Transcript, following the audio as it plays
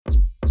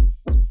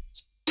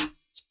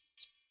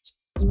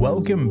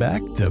Welcome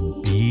back to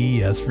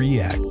BS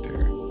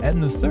Reactor,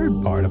 and the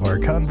third part of our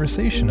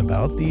conversation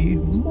about the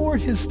more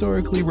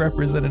historically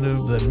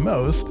representative than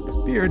most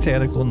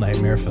puritanical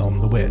nightmare film,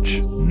 The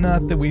Witch.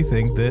 Not that we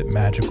think that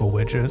magical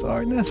witches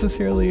are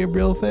necessarily a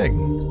real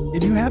thing.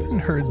 If you haven't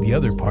heard the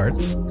other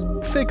parts,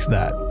 fix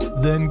that,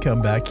 then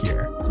come back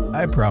here.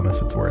 I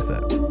promise it's worth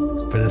it.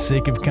 For the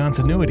sake of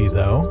continuity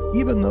though,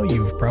 even though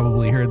you've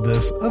probably heard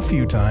this a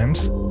few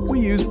times, we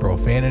use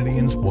profanity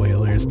and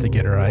spoilers to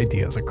get our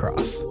ideas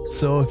across.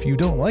 So if you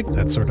don't like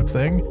that sort of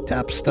thing,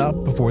 tap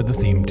stop before the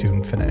theme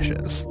tune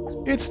finishes.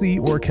 It's the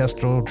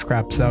orchestral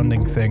trap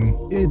sounding thing.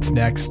 It's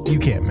next, you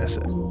can't miss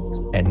it.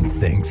 And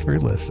thanks for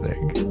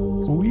listening.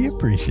 We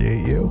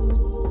appreciate you.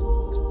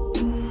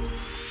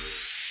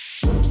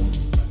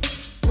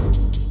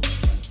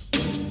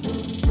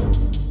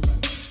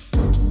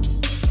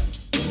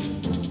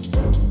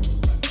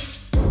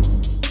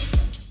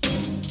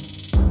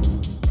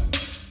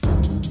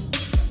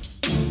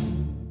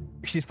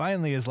 She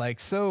finally is like,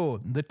 so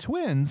the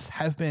twins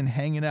have been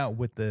hanging out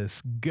with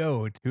this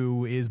goat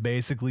who is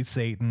basically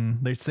Satan.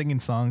 They're singing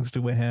songs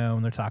to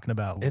him. They're talking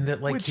about and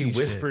that like he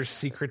whispers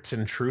secrets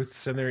and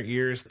truths in their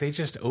ears. They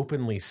just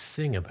openly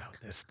sing about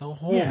this the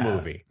whole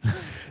movie.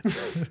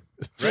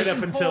 Right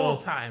up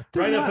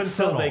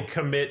until they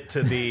commit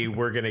to the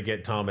we're gonna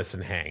get Thomason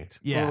hanged.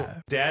 Yeah,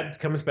 well, Dad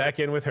comes back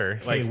in with her.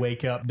 Like, hey,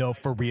 wake up, no,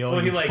 for real. Well,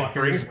 he like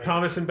brings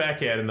Thomason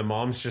back in, and the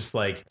mom's just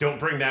like,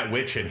 "Don't bring that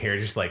witch in here."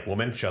 Just like,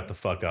 woman, shut the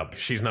fuck up.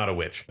 She's not a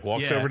witch.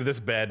 Walks over to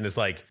this bed and is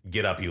like,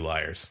 "Get up, you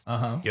liars!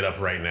 Get up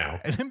right now!"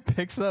 And then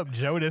picks up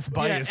Jonas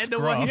by his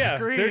scruff. Yeah,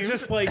 they're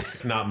just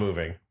like not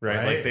moving.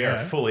 Right? Like they are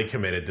fully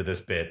committed to this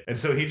bit. And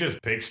so he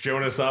just picks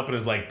Jonas up and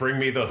is like, bring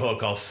me the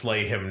hook, I'll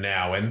slay him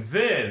now. And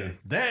then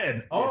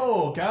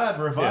oh God,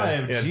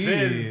 revived. Yeah.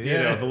 Then, you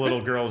know, the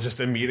little girl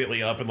just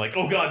immediately up and like,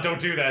 oh God, don't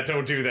do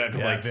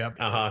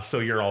that. So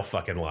you're all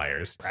fucking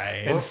liars.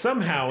 Right. And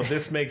somehow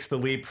this makes the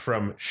leap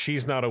from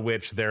she's not a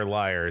witch, they're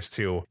liars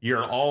to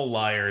you're all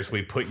liars,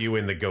 we put you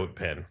in the goat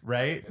pen.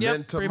 Right? Yep,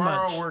 then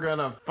tomorrow we're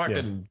gonna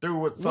fucking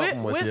do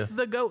something with you.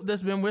 The goat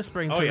that's been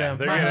whispering to them.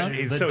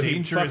 So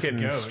he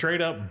fucking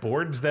straight up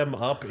boards them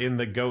up in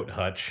the goat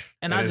hutch.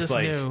 And I just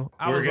knew.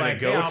 We're going to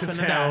go to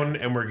town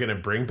and we're going to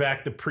bring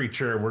back the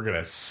preacher and we're going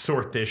to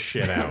sort this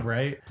shit out.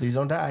 Right? Please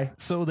don't die.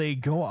 So they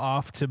go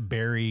off to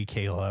bury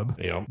Caleb.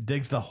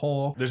 Digs the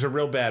hole. There's a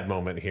real bad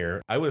moment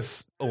here. I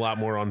was a lot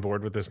more on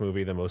board with this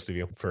movie than most of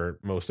you for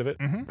most of it.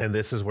 And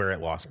this is where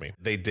it lost me.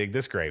 They dig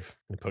this grave.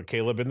 They put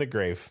Caleb in the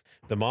grave.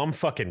 The mom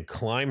fucking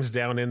climbs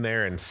down in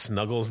there and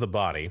snuggles the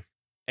body.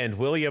 And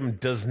William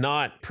does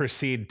not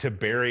proceed to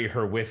bury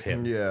her with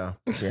him. Yeah.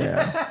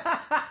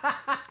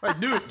 Like,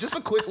 dude, just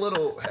a quick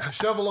little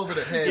shovel over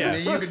the head, and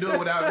then you can do it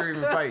without her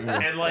even fighting you.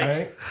 And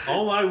like,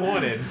 all I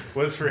wanted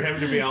was for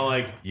him to be all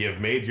like, "You've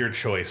made your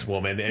choice,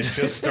 woman," and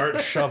just start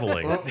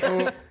shoveling.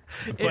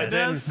 But it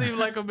does seem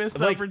like a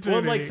missed opportunity.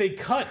 Well, like they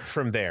cut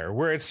from there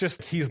where it's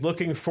just he's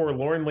looking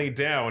forlornly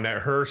down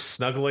at her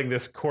snuggling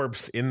this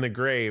corpse in the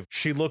grave.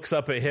 She looks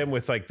up at him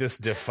with like this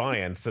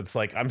defiance that's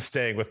like, I'm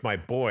staying with my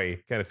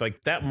boy. Kind of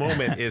like that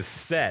moment is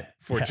set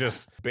for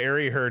just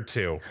bury her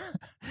too.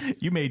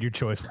 You made your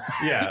choice.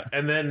 Yeah.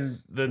 And then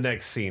the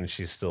next scene,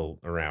 she's still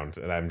around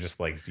and I'm just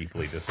like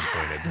deeply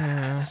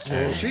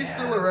disappointed. She's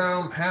still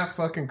around, half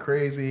fucking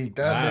crazy.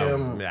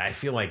 Goddamn. I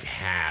feel like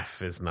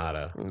half is not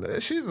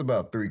a... She's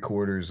about 3/4,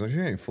 so she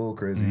ain't full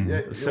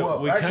crazy.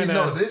 So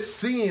this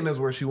scene is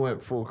where she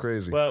went full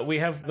crazy. Well, we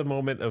have the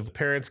moment of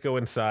parents go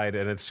inside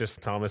and it's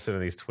just Thomason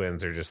and these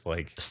twins are just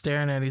like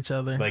staring at each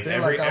other. Like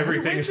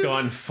everything's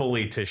gone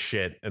fully to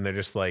shit and they're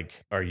just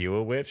like, are you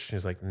a witch?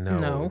 He's like,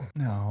 no.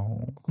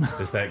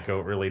 Does that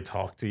goat really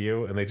talk to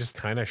you? And they just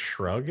kind of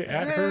shrug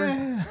at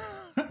her.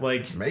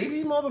 Like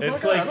maybe, motherfucker.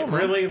 It's like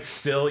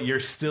really you're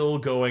still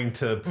going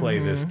to play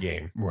this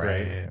game,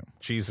 right?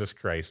 Jesus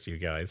Christ, you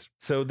guys.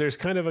 So there's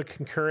kind of a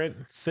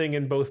concurrent thing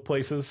in both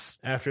places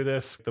after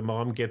this. The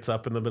mom gets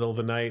up in the middle of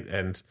the night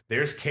and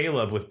there's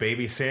Caleb with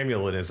baby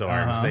Samuel in his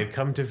arms. They've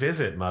come to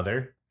visit,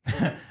 mother.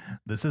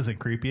 This isn't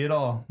creepy at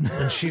all.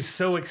 And she's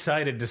so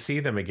excited to see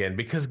them again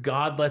because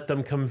God let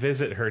them come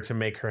visit her to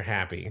make her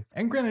happy.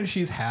 And granted,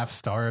 she's half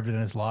starved and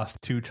has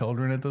lost 2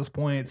 children at this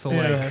point. So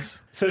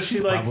she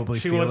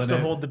wants to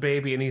hold the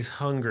baby and he's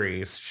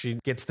hungry. So she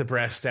gets the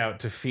breast out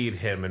to feed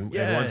him and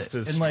wants to.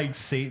 And like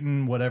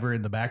Satan, whatever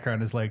in the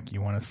background is like,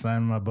 you want to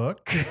sign my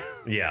book?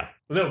 Yeah.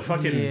 No,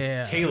 fucking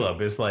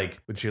Caleb is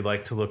like, would you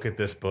like to look at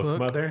this book,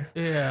 mother?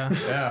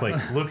 Yeah.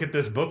 Like, look at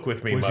this book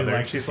with me, would mother. You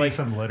like she's to see like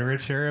some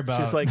literature about.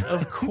 She's like,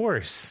 of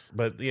course,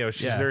 but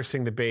she's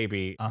nursing the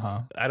baby.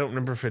 I don't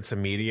remember if it's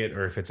immediate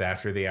or if it's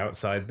after the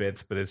outside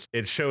bits, but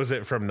it shows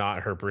it from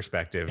not her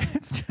perspective.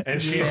 And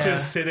she's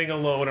just sitting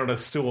alone on a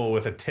stool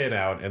with a tin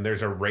out, and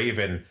there's a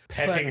raven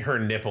pecking her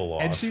nipple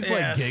off, and she's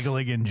like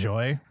giggling in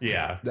joy.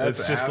 Yeah,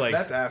 that's just like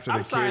that's after the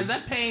kids.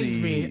 That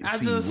pains me. I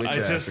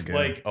just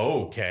like,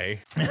 okay.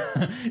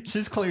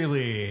 She's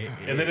clearly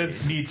and then it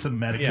needs some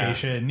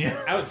medication.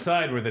 Yeah.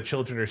 Outside where the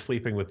children are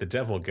sleeping with the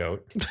devil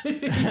goat.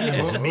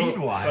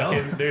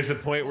 Meanwhile, there's a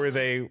point where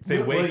they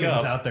wake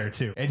William's up out there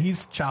too, and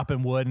he's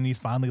chopping wood, and he's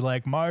finally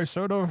like, my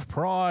sort of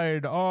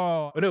pride.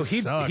 Oh no,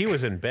 suck. he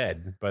was in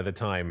bed by the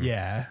time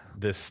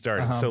this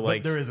started. So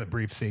like there is a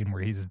brief scene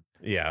where he's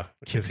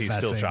because he's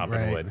still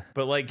chopping wood.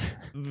 But like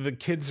the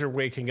kids are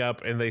waking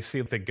up and they see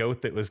the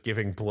goat that was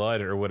giving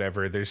blood or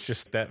whatever. There's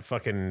just that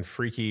fucking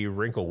freaky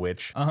wrinkle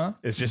witch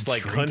is just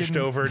like hunched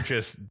over,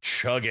 just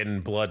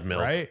chugging blood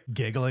milk, right?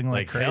 Giggling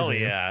like crazy. Hell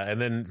yeah. And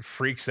then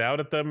freaks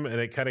out at them. And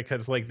it kind of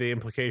cuts like the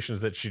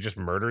implications that she just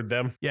murdered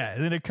them. Yeah.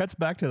 And then it cuts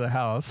back to the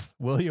house.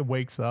 William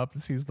wakes up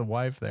and sees the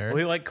wife there. Well,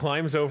 he like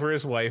climbs over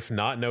his wife,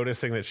 not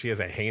noticing that she has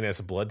a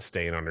heinous blood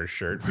stain on her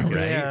shirt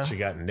because she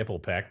got nipple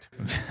pecked.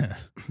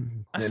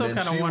 I still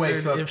kind of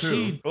wondered if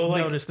she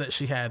noticed that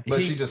she had.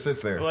 But she just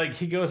sits there. Like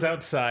he goes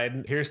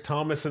outside. Here's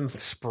Thomason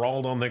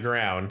sprawled on the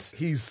ground.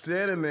 He's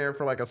standing there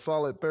for like a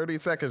solid 30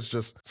 seconds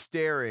just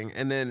staring.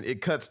 And then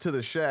it cuts to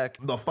the shack.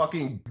 The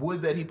fucking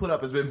wood that he put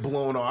up has been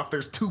blown off.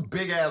 There's 2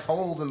 big ass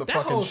holes in the that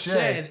fucking whole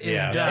shed.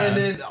 is done. And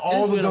then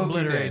all the goats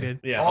are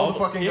dead. Yeah, all the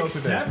fucking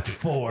goats are dead.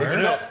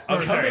 Except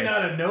for coming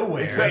out of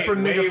nowhere. Except for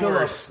Nigga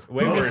Phillips.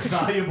 Way worse.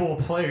 Valuable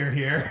player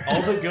here.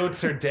 All the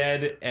goats are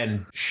dead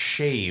and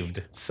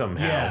shaved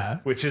somehow. Yeah.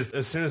 Which is,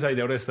 as soon as I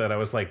noticed that, I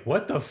was like,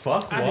 what the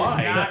fuck? I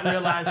Why? did not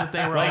realize that they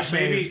were all Like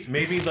shaved.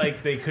 maybe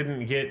like they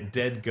couldn't get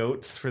dead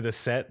goats for the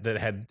set that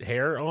had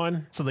hair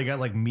on. So they got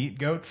like meat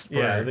goats.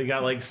 They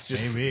got like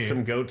just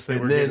some goats they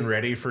were then- getting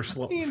ready for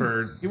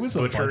it was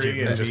a budget butchery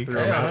and just movie. threw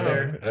them out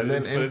there. And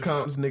then in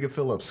comes Nigga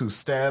Phillips, who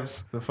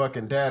stabs the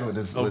fucking dad with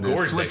his gores the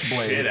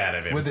switchblade. shit out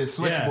of him. With his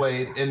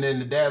switchblade, and then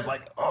the dad's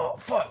like, "Oh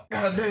fuck,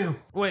 goddamn!"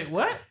 Wait,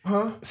 what?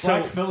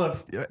 So Philip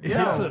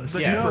hits him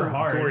super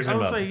hard. Gores I him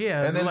was up. like,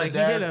 yeah, And then like the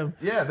he dad, hit him.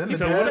 then the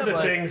So dad's one of the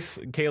like, things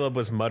Caleb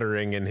was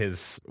muttering in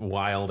his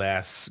wild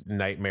ass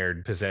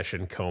nightmare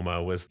possession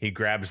coma was he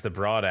grabs the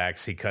broad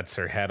axe, he cuts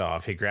her head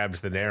off. He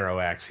grabs the narrow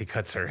axe, he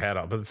cuts her head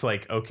off. But it's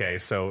like, okay,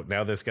 so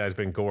now this guy's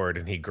been gored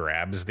and he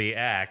grabs the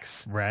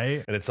axe.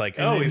 Right. And it's like,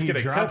 And then he's he gonna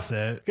drops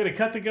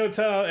cut the goat's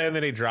head out, and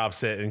then he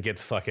drops it and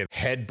gets fucking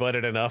head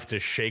butted enough to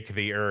shake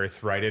the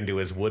earth right into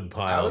his wood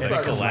pile and it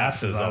about to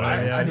collapses on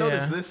collapse him. on I it.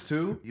 noticed this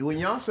too. When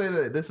y'all say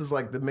that this is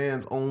like the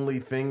man's only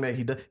thing that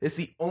he does, it's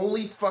the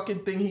only fucking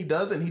thing he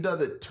does, and he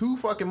does it too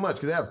fucking much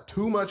because they have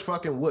too much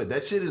fucking wood.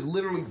 That shit is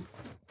literally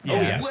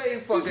way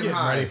fucking getting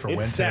high. ready for It's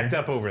winter. stacked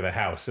up over the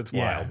house. It's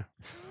wild.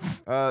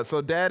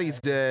 So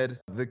daddy's dead.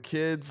 The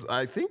kids,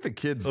 I think the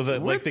kids, So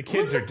the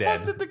kids are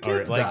dead. Did the Or,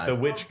 kids like die? the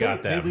witch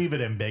got They them. leave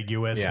it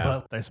ambiguous, Yeah.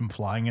 but there's some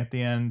flying at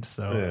the end.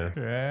 So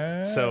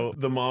So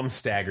the mom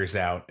staggers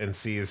out and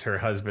sees her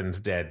husband's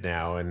dead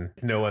now and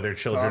no other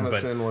children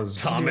Thomason but was-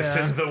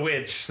 Thomason the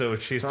witch. So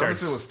she starts.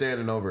 Thomason was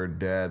standing over her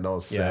dad,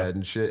 all sad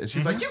and shit, and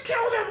she's like, "You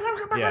killed him!"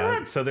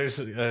 Yeah, so there's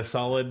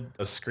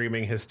a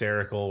screaming,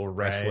 hysterical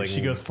wrestling. Right.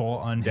 She goes full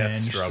death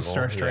unhinged. struggle.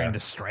 Starts trying Yeah. to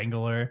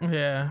strangle her.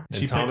 Yeah.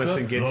 She Thomason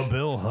picks up gets- the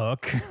bill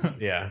hook.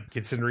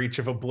 gets in reach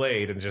of a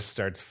blade and just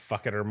starts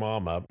fucking her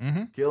mom up.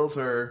 kills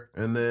her,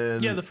 and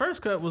then Yeah, the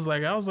first cut was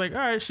like, I was like, all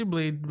right, she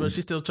bleed, but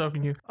she's still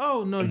choking you.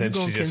 Oh, no, you're then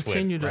going she to just went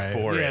continue to.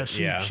 for Yeah,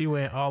 it. she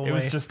went all the It way.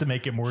 was just to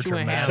make it more She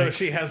went dramatic. So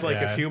she has like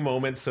a Yeah. few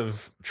moments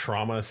of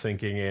trauma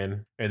sinking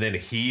in and then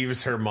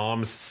heaves her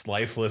mom's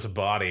lifeless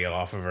body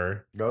off of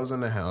her. goes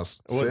in the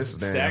house, sits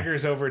down.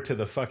 Staggers over to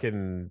the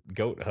fucking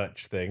goat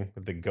hutch thing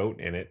with the goat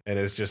in it and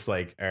is just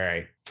like, all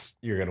right,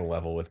 you're going to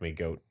level with me,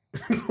 goat.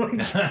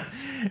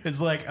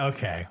 It's like,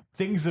 okay,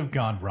 things have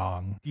gone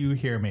wrong. Do you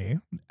hear me?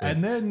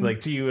 And then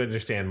Like, do you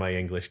understand my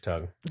English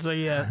tongue? So,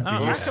 yeah,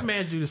 I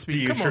command you to Do speak.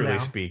 you Come on truly now.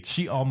 speak?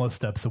 she almost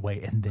steps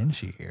away, and then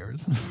she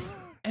hears.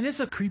 And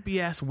it's a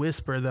creepy ass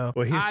whisper, though.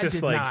 Well, he's I just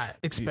did like- not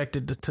expect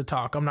it to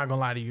talk. I'm not going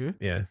to lie to you.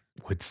 Yeah.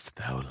 Wouldst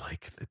thou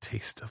like the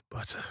taste of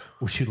butter?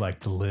 Would you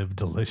like to live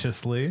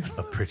deliciously?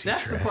 A pretty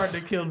That's dress. the part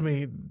that killed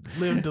me.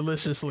 Live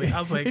deliciously. I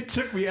was like, It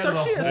took me out so of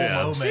the she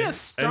whole is, moment. she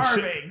is And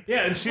starving.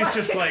 and she's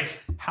just like,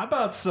 How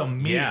about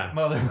some meat, Yeah.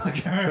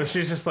 motherfucker? but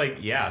she's just like,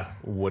 yeah,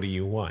 what do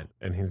you want?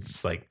 And he's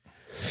just like,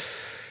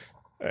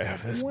 I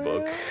have this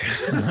book.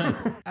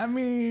 I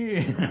mean,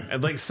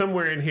 And like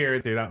somewhere in here,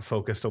 they're not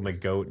focused on the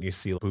goat, and you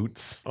see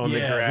boots on the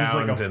ground, there's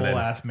like a and full then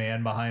ass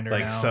man behind her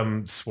like now.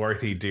 some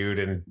swarthy dude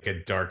in a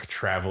dark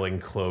traveling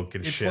cloak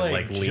and It's shit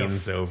like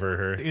leans over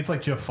her. It's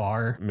like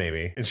Jafar.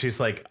 Maybe. And she's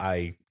like,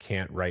 I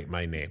can't write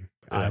my name.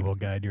 I will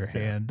guide your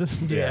hand.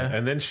 Yeah.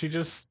 And then she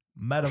just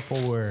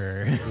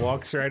Metaphor.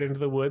 walks right into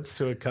the woods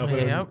to a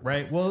coven. Yep.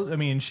 Right. Well, I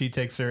mean, she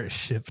takes her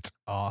shift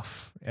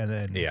off and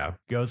then Yeah.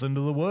 goes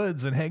into the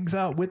woods and hangs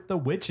out with the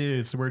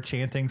witches who are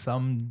chanting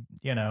some,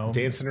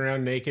 Dancing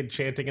around naked,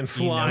 chanting and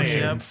flying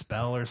flying.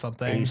 spell or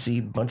something. And you see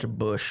a bunch of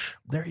bush.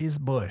 There is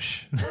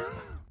bush.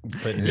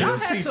 But Y'all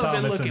see had to have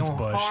been Thomason's looking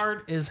bush.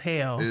 hard as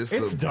hell. It's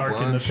a dark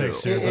in the bunch of-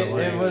 picture, but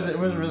like, It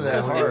wasn't really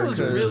that hard. It was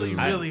 'cause really,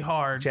 really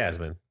hard.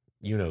 Jasmine,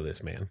 you know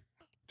this man.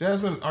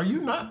 Jasmine, are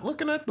you not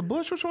looking at the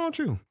bush? What's wrong with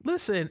you?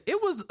 Listen,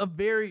 it was a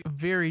very,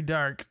 very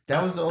dark.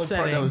 That was the only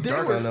part that was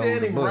dark. They were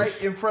standing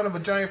right in front of a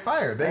giant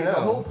fire. The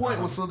whole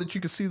point was so that you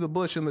could see the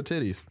bush and the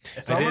titties.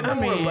 Some of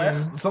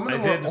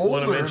them were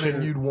older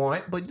than you'd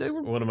want, but they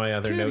were. One of my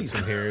other notes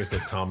in here is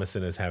that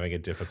Thomason is having a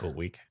difficult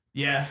week.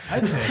 Yeah,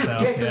 I'd say so.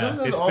 Because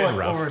it's been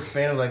rough. Over a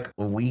span of like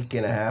a week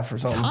and a half or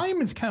something. Time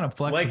is kind of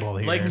flexible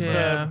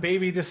here.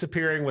 Baby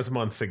disappearing was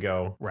months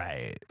ago.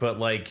 Right. But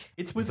like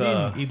it's within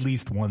at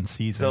least one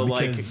season.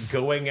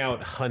 Going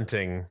out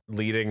hunting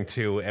leading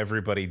to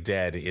everybody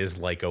dead is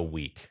like a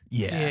week.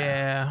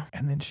 Yeah.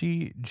 And then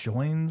she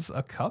joins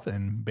a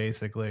coven,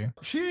 basically.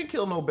 She didn't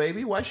kill no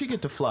baby. Why'd she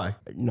get to fly?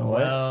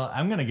 Well,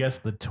 I'm gonna guess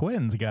the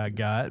twins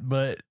got,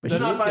 but she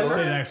didn't they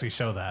didn't actually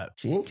show that.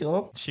 She didn't kill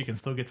him. She can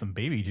still get some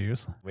baby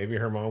juice. Maybe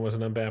her mom was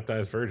an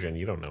unbaptized virgin.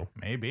 You don't know.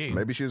 Maybe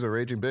she was a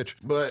raging bitch.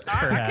 But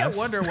I kept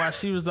wondering why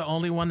she was the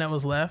only one that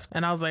was left.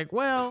 And I was like,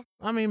 well,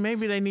 I mean,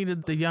 maybe they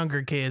needed the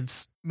younger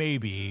kids.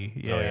 Maybe.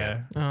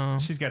 Yeah.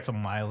 She's got some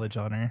mileage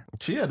on her.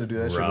 She had to do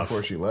that shit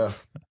before she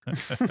left.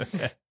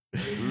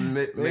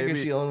 Maybe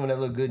she only one that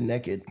looked good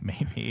naked.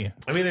 Maybe.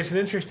 I mean, there's an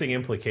interesting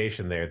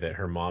implication there that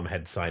her mom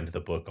had signed the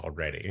book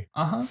already.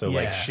 So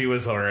like she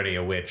was already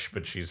a witch,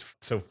 but she's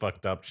so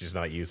fucked up she's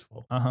not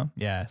useful.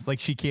 Yeah, it's like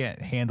she can't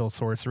handle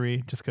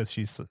sorcery just because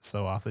she's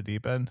so off the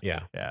deep end.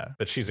 Yeah.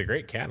 But she's a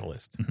great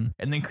catalyst.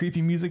 And then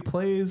creepy music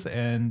plays,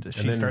 and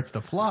she starts to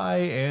fly,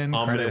 and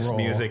ominous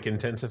music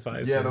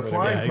intensifies. Yeah, the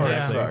flying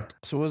part sucked.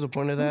 So what was the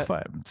point of that?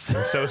 I'm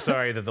so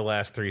sorry that the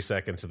last 3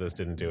 seconds of this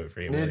didn't do it for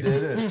you. It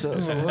did. So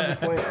what's the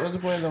point? What's the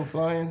point of them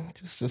flying?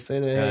 Just to say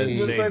that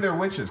just say they're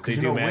witches,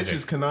 because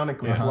witches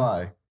canonically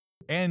fly.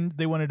 And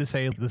they wanted to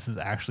say this is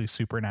actually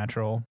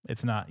supernatural.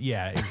 It's not.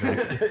 Yeah,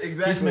 exactly.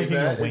 He's making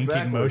a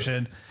winking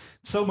motion.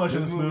 So much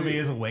of this movie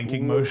is a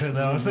winking motion,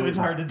 though, so it's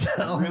hard to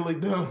tell. Really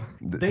dumb.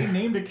 They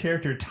named a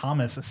character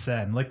Thomas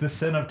Sen. Like, the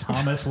sin of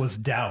Thomas was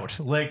doubt.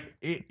 Like,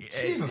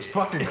 Jesus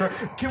fucking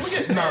Christ. Can we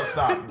get... No,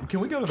 stop.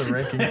 Can we go to the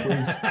ranking,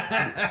 please?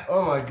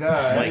 Oh, my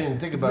God. I didn't even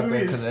think about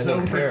that because I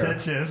didn't care. So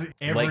pretentious,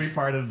 every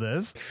part of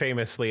this.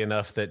 Famously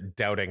enough that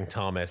doubting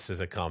Thomas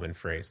is a common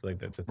phrase. Like,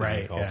 that's a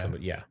thing we call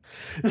somebody. Yeah.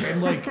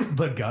 And, like,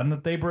 the gun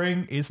that they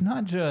bring is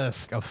not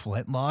just a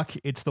flintlock.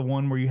 It's the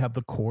one where you have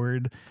the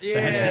cord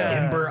that has the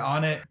ember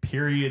on it,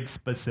 period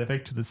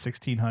specific to the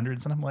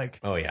 1600s. And I'm like,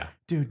 oh yeah,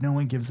 dude, no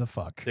one gives a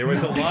fuck. There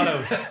was a lot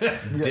of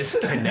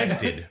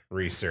disconnected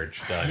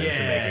research done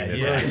into making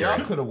this.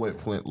 Y'all could have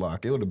went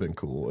flintlock. It would have been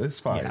cool.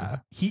 It's fine. Yeah.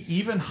 He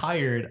even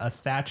hired a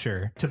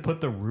thatcher to put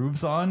the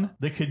roofs on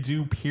that could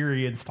do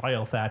period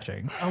style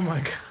thatching. Oh my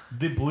God.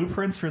 The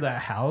blueprints for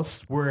that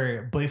house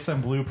were based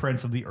on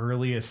blueprints of the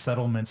earliest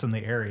settlements in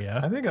the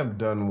area. I think I'm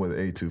done with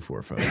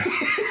A24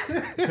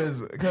 films.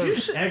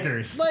 Because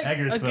Eggers. Like,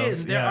 Eggers again,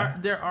 films.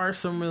 there are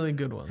some really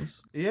good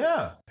ones.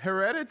 Yeah.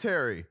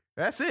 Hereditary.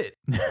 That's it.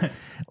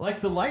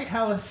 Like, The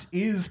Lighthouse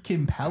is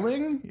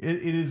compelling.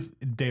 It is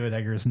David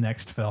Eggers'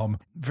 next film.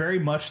 Very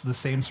much the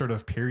same sort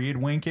of period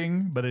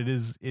winking, but it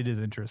is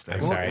interesting.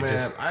 I'm sorry.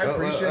 I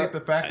appreciate the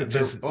fact that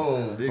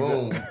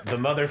the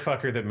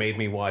motherfucker that made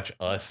me watch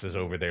Us is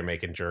over there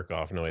making jerk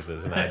off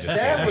noises, and I just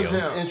that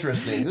was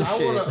interesting.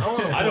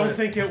 I don't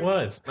think it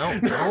was.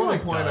 I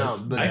want to point out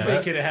that I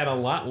think it had a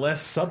lot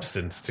less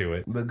substance to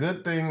it. The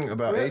good thing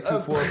about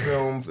A24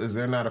 films is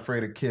they're not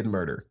afraid of kid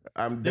murder.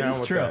 I'm down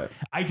with that.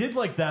 I did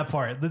like that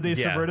part, that they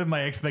subverted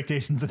my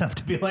expectations enough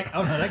to be like,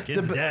 oh no, that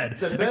kid's dead.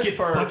 That kid's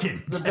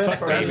fucking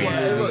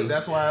dead.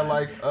 That's why I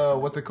liked,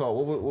 what's it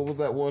called? What was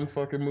that one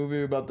fucking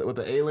movie about with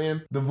the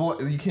alien? The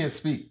voice, you can't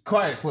speak.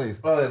 Quiet, please.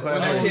 Oh,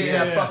 that kid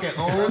got fucking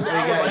owned.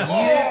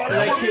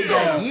 That kid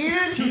got yeeted.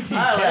 TTK.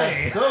 I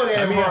was so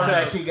damn hard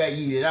that kid got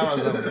yeeted. I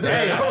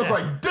was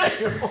like,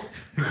 damn.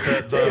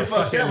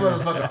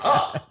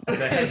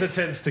 The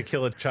hesitance to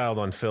kill a child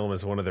on film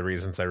is one of the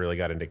reasons I really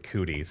got into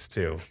Cooties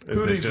too.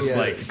 Cooties just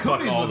like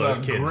fuck all those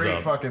kids up.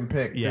 Great fucking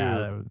pick, too.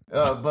 Yeah.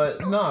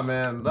 But no,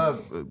 man.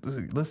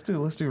 Let's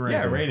do ratings.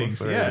 Yeah,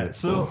 ratings. Yeah.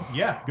 So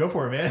yeah, go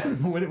for it,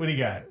 man. What do you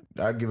got?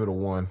 I'd give it a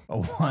 1.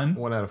 A 1?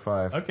 1 out of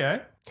 5.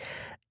 Okay.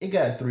 It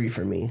got a 3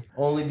 for me,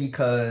 only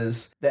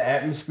because the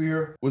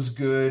atmosphere was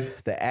good,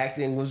 the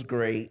acting was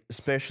great,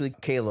 especially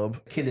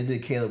Caleb. Kid that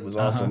did Caleb was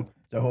awesome.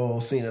 The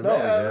whole scene of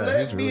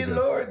let me, really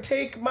Lord,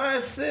 take my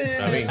sin.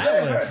 I mean,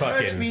 that one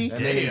fucking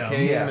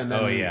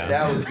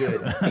that was good.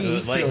 He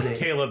like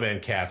Caleb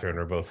and Catherine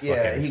were both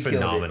fucking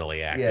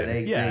phenomenally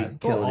acted. Yeah, they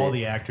killed all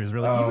the actors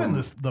really. Even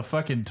the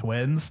fucking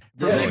twins.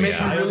 They make me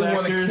really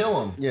want to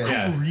kill them.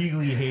 I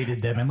really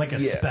hated them in like a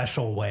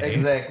special way.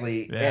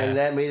 Exactly, and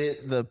that made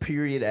it the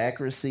period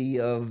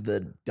accuracy of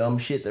the dumb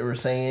shit they were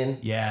saying.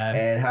 Yeah,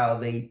 and how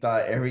they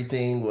thought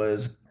everything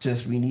was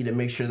just we need to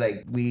make sure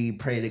that we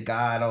pray to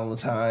God all the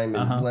time.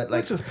 And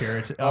like just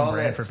Puritan, on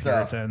brand for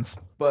Puritans.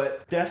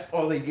 But that's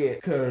all they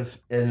get, because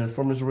in the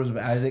Informers Words of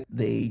Isaac,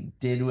 they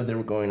did what they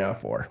were going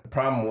out for. The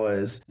problem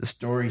was the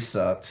story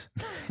sucked.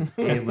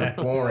 It was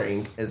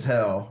boring as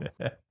hell.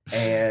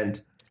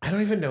 And I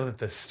don't even know that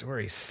the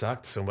story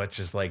sucked so much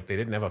as like they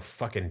didn't have a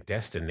fucking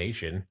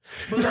destination.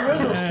 But the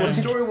original story, the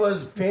story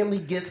was family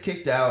gets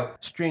kicked out,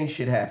 strange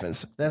shit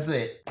happens. That's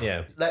it.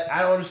 Yeah. Like,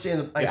 I don't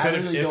understand. Like, if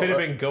it had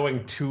been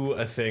going to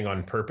a thing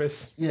on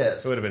purpose,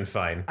 yes, it would have been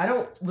fine. I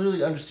don't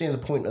literally understand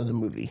the point of the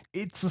movie.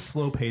 It's a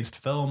slow-paced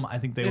film. I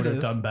think they would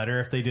have done better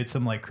if they did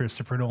some like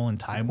Christopher Nolan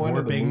time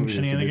warping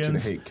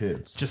shenanigans. Hate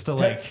kids. Just to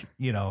like,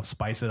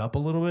 spice it up a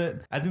little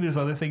bit. I think there's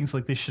other things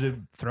like they should have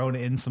thrown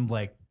in some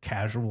like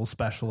casual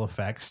special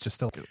effects just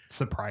to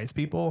surprise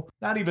people.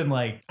 Not even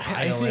like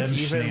ILM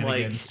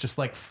shenanigans, just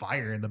like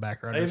fire in the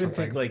background. I even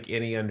think like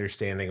any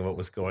understanding of what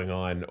was going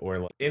on or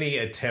like any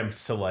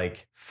attempt to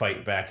like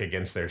fight back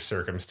against their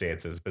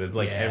circumstances. But it's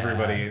like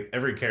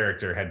every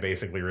character had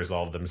basically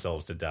resolved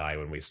themselves to die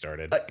when we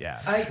started.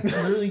 I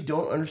literally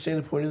don't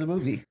understand the point of the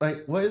movie.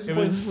 Like, what is the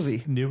point of the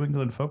movie? New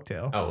England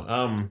folktale.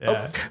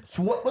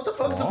 So what the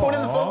fuck is the point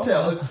of the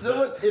folktale?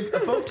 If a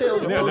folktale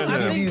is supposed to I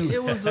give think you,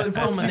 it was a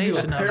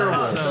culmination of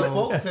it.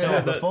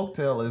 The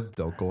folktale is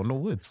don't go in the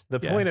woods. The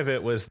point of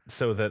it was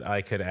so that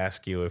I could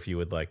ask you if you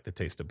would like the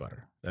taste of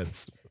butter.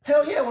 That's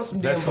hell yeah, I want some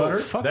damn butter.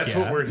 That's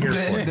what we're here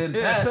for.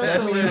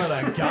 Especially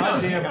on a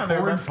goddamn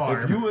corn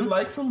farm. If you would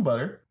like some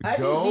butter,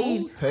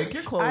 take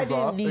your clothes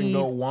off and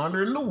go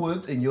wander in the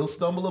woods, and you'll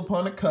stumble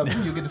upon a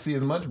coven. You'll get to see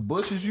as much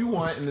bush as you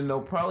want, and then they'll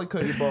probably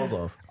cut your balls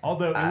off.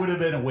 Although it would have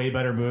been a way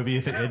better movie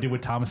if it ended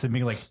with Thomason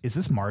being like, "Is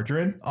this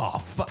margarine? Oh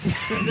fuck!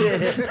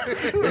 Is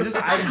this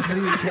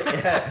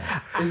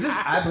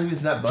I believe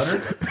it's not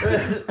butter?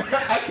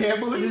 I can't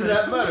believe it's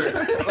not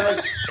butter.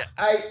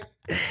 Like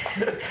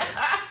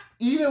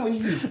even when you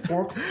use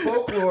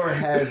folklore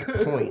has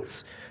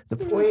points. The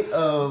point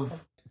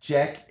of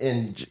Jack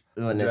and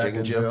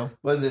Jill.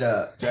 Was it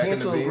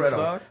Hansel and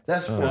Gretel?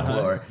 That's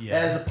folklore.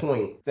 That has a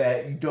point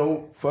that you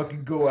don't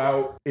fucking go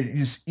out and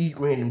just eat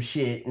random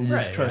shit and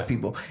just trust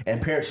people.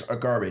 And parents are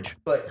garbage.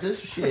 But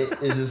this shit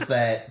is just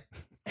that,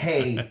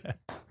 hey,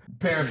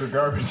 parents are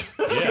garbage.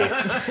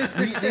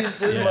 This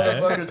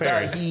motherfucker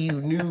thought he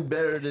knew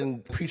better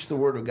than preach the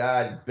word of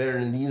God better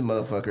than these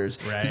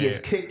motherfuckers. Right. He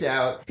gets kicked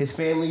out. His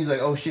family's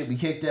like, oh shit, we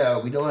kicked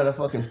out. We don't have a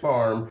fucking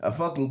farm. A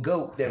fucking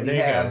goat that we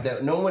have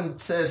that no one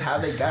says how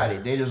they got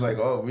it. They just like,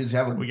 oh, we just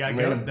have we got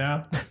goat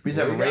now. We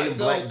just have a random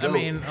black goat. I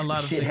mean, a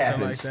lot of shit things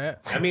happens. are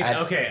like that. I mean,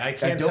 I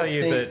can't tell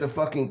you that the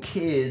fucking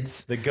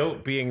kids. The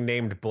goat being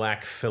named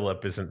Black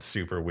Phillip isn't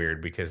super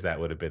weird because that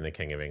would have been the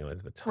King of England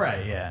at the time.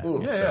 Right, yeah.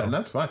 Yeah, and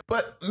that's fine.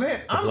 But man,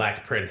 the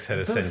Black Prince had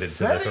ascended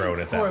to the throne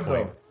at that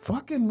point. The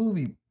fucking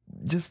movie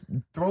just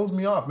throws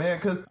me off, man.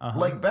 Because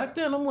like back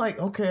then, I'm like,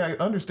 okay, I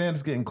understand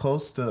it's getting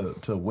close to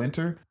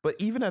winter, but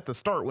even at the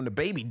start when the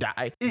baby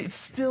died, it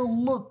still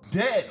looked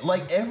dead.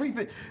 Like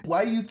everything.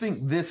 Why do you think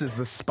this is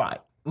the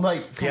spot?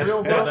 Like for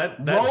real, that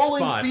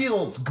rolling spot.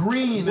 Fields,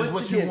 green is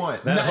what you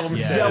want. That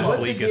homestead is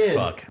bleak as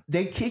fuck.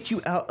 They kicked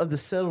you out of the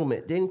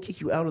settlement. They didn't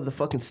kick you out of the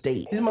fucking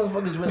state. These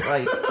motherfuckers went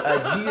like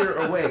a year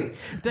away.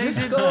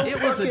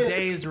 It was a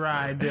day's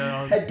ride,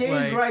 dog. A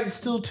day's ride is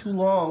still too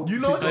long. You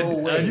know,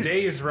 a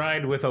day's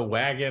ride with a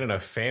wagon and a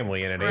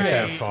family, and it ain't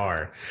that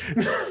far.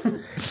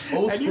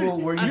 Old school,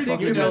 where you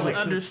think you're fucking just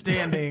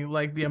understanding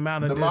like the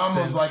amount of the distance.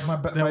 mom was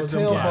like, my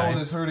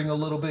tailbone is hurting a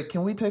little bit.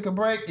 Can we take a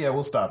break? Yeah,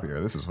 we'll stop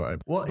here. This is fine.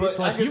 Well, but it's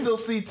like I can still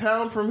see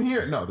town from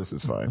here. No, this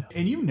is fine.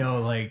 And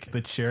like the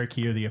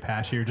Cherokee or the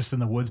Apache are just in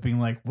the woods being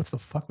like, what's the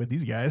fuck with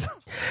these guys?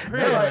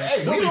 They're like,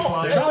 hey, they'll be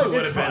fine.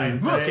 It's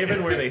fine. Look,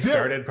 given where they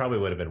started, probably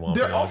would have been Walmart.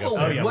 There also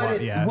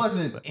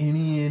wasn't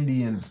any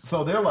Indians.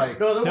 So they're like,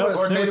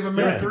 or Native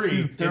Americans.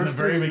 In the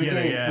very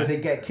beginning, when they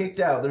got kicked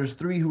out, there's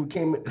 3 who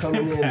coming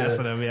in to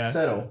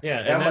settle. Yeah,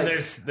 and then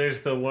there's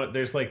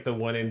the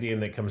one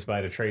Indian that comes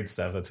by to trade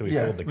stuff. That's who he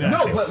sold the guy.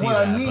 No, but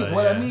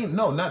what I mean,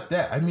 no, not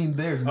that. I mean,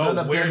 there's none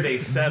of where they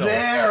settled.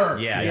 There.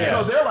 Yeah.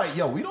 So they're like,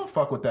 yo, we don't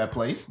fuck with that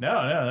place. No,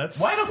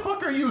 that's... Why the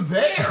fuck are you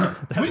there?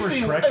 That's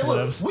where Shrek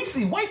lives. We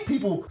see white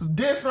people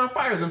dancing on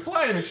fires and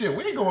flying and shit.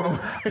 We ain't going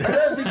over there.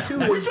 Another thing too,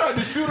 we tried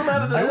to shoot them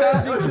out of the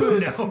sky.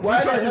 We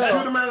tried to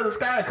shoot them out of the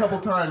sky a couple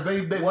times.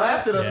 They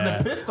laughed at us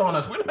and they pissed on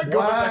us. We're not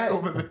going back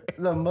over there.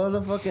 The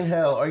motherfucking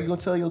hell are you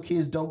gonna tell your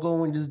kids don't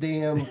go in this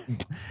damn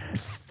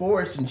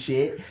forest and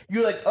shit?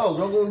 You're like, oh,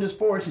 don't go in this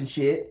forest and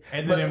shit,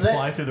 and then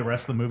imply through the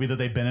rest of the movie that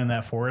they've been in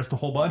that forest a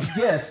whole bunch.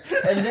 Yes,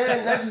 and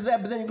then not just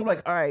that, but then you go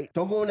like, all right,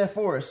 don't go in that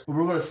forest. But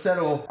we're gonna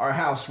settle our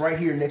house right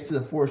here next to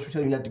the forest we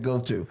tell you not to go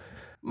to.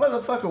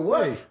 Motherfucker,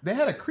 what? Wait, they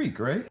had a creek,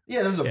 right?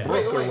 Yeah, there's a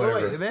brook or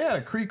whatever. Wait. They had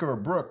a creek or a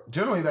brook.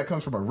 Generally, that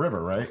comes from a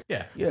river, right?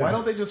 Yeah. Why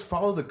don't they just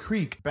follow the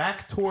creek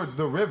back towards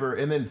the river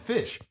and then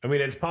fish? I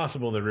mean, it's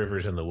possible the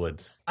river's in the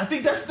woods. I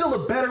think that's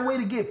still a better way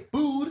to get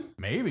food.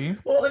 Maybe.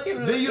 Well,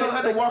 then you don't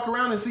have to walk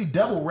around and see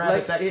devil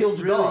rabbit that killed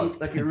your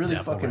dog. Like it really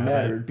fucking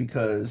mattered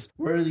because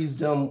where do these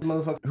dumb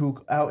motherfuckers who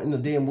out in the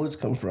damn woods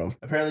come from?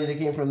 Apparently, they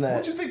came from that.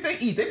 What you think they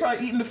eat? They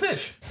probably eating the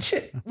fish.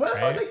 Shit. What the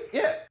fuck?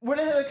 Yeah. Where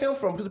the hell did it come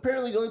from? Because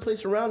apparently the only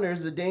place around there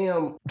is the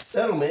damn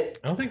settlement.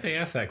 I don't think they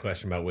asked that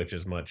question about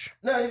witches much.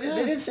 No, they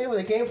didn't say where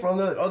they came from.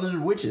 They're like, oh, they're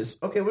witches.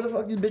 Okay, where the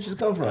fuck these bitches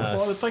come from?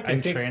 Well, it's like I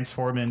they think-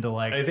 transform into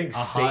like I think a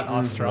hot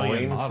Satan's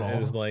Australian loins model.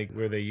 is like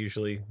where they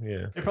usually,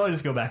 They probably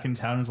just go back in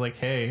town and is like,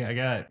 hey, I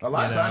got A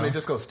lot of time they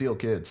just go steal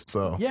kids.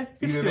 So yeah, you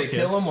either steal they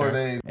kill kids, them or sure.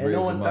 they And raise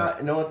no them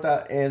up. one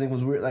thought anything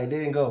was weird. Like, they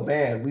didn't go,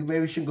 man, we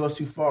maybe shouldn't go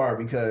too far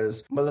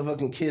because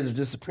motherfucking kids are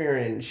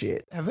disappearing and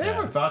shit. Have they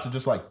ever thought to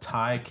just like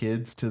tie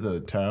kids to the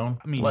town?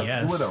 I mean, like,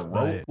 yes, with a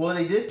rope. Well,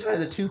 they did tie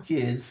the two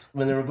kids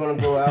when they were going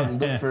to go out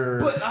and look for.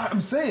 But I'm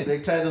saying, They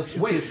tied those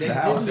two wait, kids to they the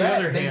did house.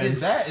 that. They did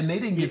that, and they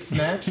didn't get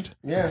snatched.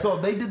 Yeah. So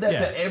they did that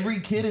to every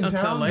kid in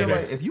Until town. They're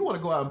later. like, if you want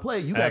to go out and play,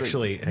 you gotta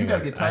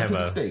get tied to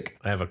the stake.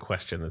 I have a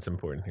question that's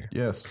important here.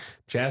 Yes.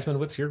 Jasmine,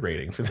 what's your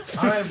rating for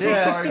this? I am so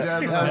sorry,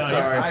 Jasmine. I'm No,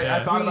 sorry. you're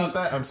I thought about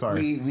that. I'm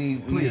sorry.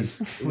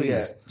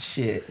 Please.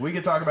 Shit. We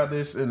can talk about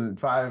this in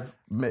 5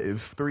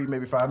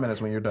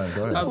 minutes when you're done.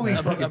 Go ahead. movie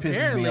fucking pisses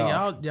Apparently, me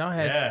off. y'all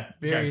had Yeah,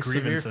 very got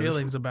severe grievances.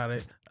 feelings about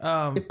it.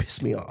 It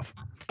pissed me off.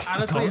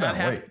 Honestly, Calm down,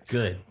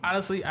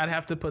 I'd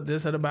have to put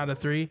this at about a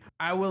 3.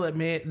 I will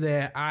admit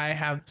that I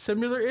have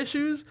similar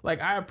issues.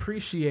 Like, I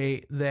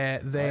appreciate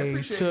that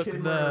they took Kitty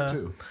Murder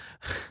too.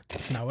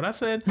 That's not what I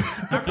said.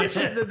 I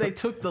appreciate that they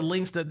took the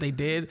links that they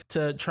did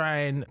to try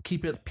and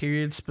keep it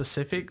period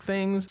specific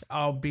things,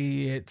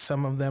 albeit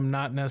some of them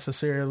not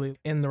necessarily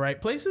in the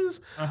right places.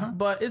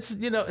 But it's,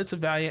 it's a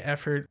valiant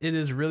effort. It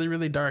is really,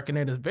 really dark, and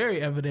it is very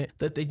evident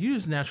that they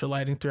use natural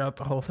lighting throughout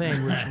the whole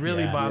thing, which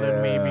really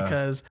bothered me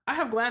because I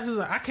have glasses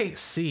and I can't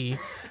see.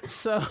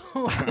 So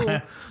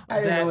I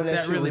didn't know when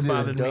that shit really was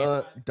either bothered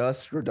me.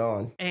 Dusk or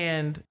dawn.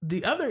 And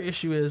the other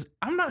issue is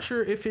I'm not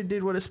sure if it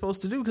did what it's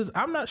supposed to do because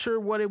I'm not sure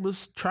what it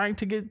was trying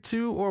to get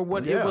to or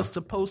what it was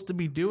supposed to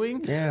be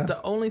doing. Yeah.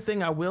 The only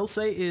thing I will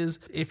say is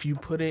if you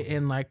put it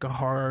in like a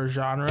horror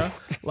genre,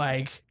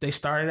 like they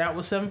started out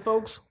with 7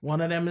 folks,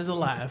 one of them is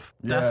alive.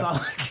 That's all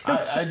I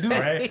can say. I do.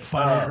 Right?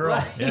 Final girl.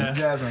 Like, Yeah.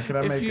 Jasmine, can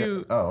I If make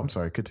you- I'm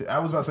sorry. I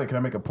was about to say, can I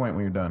make a point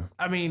when you're done?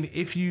 I mean,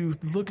 if you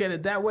look at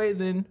it that way,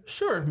 then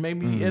sure,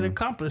 maybe it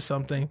accomplished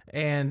something.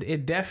 And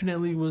it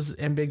definitely was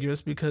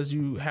ambiguous because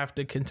you have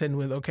to contend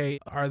with, okay,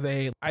 are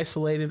they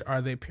isolated?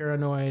 Are they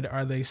paranoid?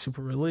 Are they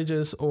super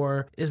religious?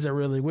 Or is there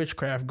really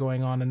witchcraft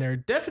going on in there?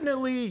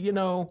 Definitely,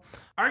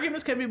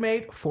 arguments can be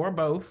made for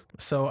both.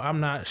 So I'm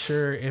not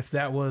sure if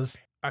that was...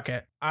 Okay,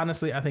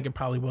 honestly, I think it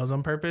probably was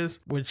on purpose,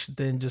 which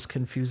then just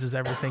confuses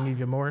everything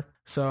even more.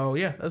 So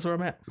yeah, that's where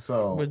I'm at.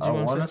 So What'd I you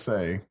wanna want to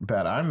say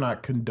that I'm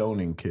not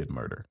condoning kid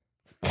murder.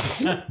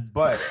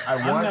 But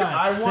I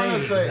want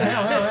to say, hang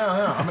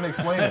on. I'm going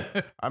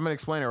to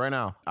explain it right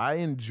now. I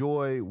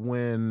enjoy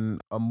when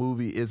a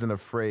movie isn't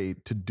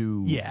afraid to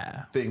do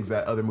things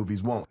that other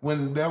movies won't.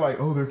 When they're like,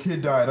 oh, their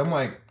kid died. I'm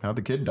like, how'd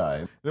the kid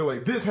die? They're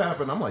like, this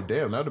happened. I'm like,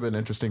 damn, that would have been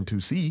interesting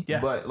to see.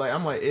 Yeah. But like,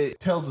 I'm like, it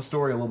tells the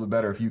story a little bit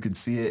better if you can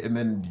see it. And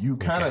then you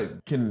kind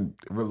of can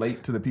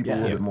relate to the people a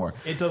little bit more.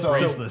 It does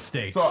raise the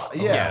stakes. So,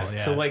 yeah.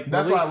 So like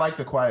That's Malik, why I like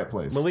The Quiet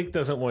Place. Malik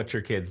doesn't want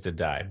your kids to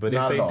die, but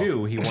Not if at they all.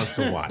 do, he wants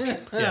to watch.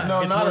 Yeah,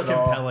 No, it's not more at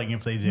all. compelling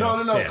if they do.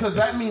 No, Yeah. because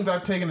that means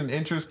I've taken an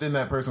interest in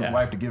that person's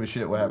life to give a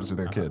shit what happens to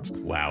their kids.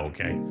 Wow,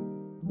 okay.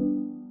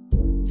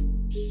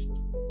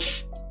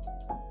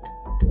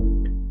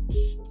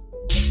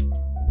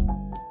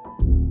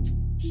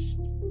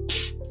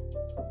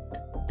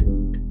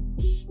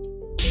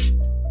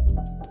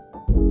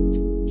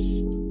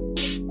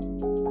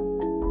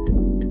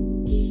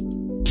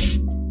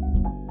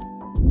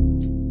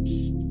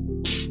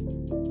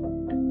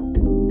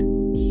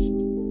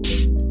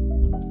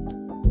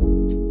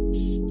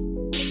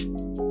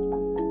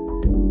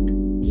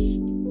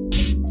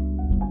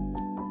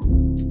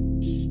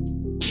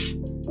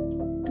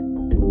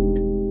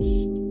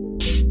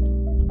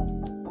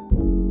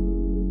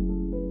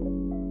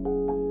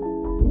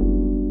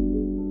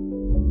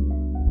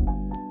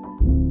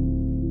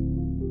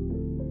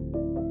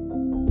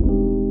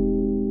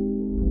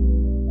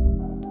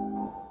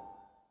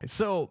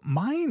 So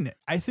mine,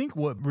 I think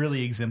what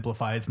really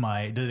exemplifies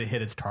my did it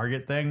hit its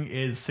target thing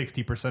is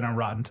 60% on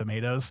Rotten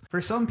Tomatoes.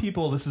 For some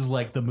people, this is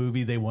like the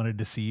movie they wanted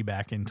to see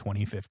back in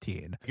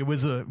 2015. It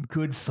was a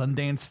good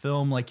Sundance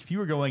film. Like if you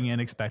were going in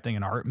expecting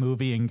an art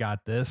movie and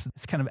got this,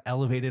 it's kind of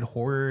elevated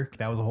horror.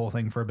 That was a whole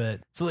thing for a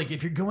bit. So like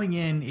if you're going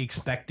in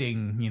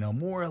expecting,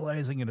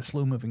 moralizing in a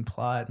slow moving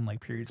plot and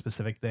like period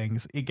specific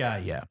things, it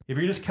got you. If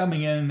you're just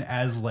coming in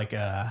as like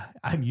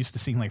I'm used to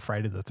seeing like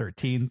Friday the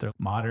 13th or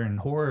modern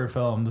horror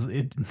films,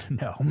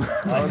 no.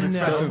 I was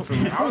expecting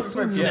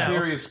some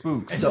serious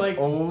spooks. The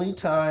only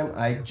time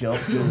I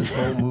jumped during this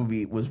whole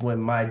movie was when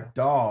my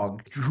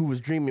dog, who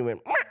was dreaming,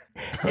 went.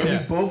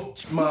 And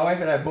my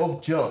wife and I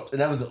both jumped, and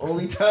that was the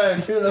only time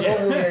during the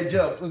whole movie I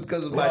jumped was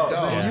because of my dog.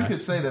 Then you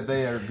could say that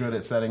they are good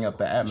at setting up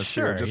the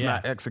atmosphere, just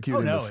not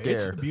executing the scare.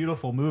 It's a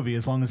beautiful movie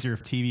as long as your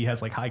TV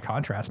has like high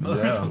contrast mode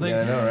or something.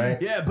 Yeah, I know,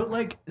 right? Yeah, but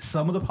like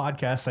some of the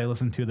podcasts I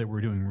listened to that were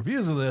doing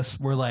reviews of this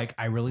were like,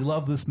 I really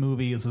love this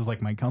movie. This is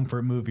like my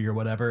comfort movie or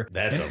whatever.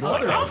 That's And a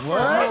other-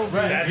 what?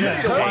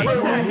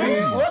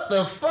 What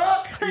the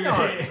fuck? Hang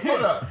on,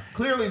 hold up.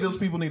 clearly those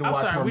people need to I'm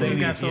watch sorry, more we just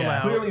movies. got so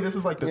loud. Clearly, this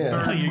is like the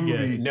third You're good.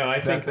 movie. No, I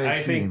that they've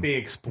think seen. the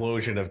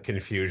explosion of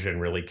confusion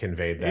really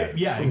conveyed that.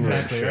 Yeah,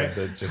 exactly. Right.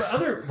 That just-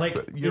 But other like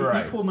You're an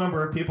right. equal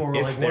number of people were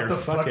It's like, their "What the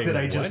fuck fucking did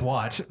I just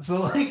watch?"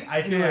 So like,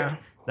 I feel Yeah. like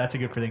that's a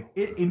good thing.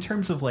 In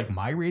terms of like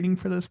my rating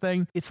for this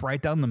thing, it's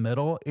right down the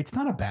middle. It's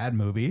not a bad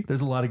movie. There's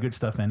a lot of good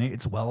stuff in it.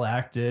 It's well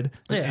acted.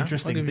 There's Yeah, I'll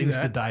interesting give you things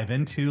to that. dive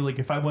into. Like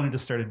if I wanted to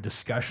start a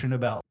discussion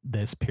about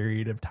this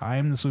period of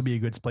time, this would be a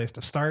good place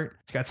to start.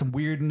 It's got some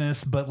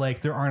weirdness, but like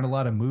there aren't a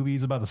lot of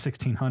movies about the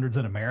 1600s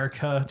in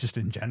America, just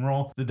in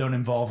general, that don't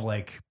involve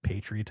like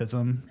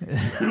patriotism,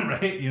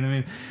 right? You know what I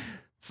mean?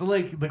 So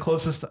like the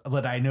closest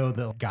that I know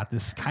that got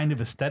this kind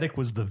of aesthetic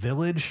was The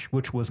Village,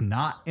 which was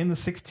not in the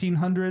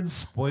 1600s.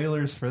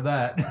 Spoilers for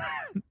that.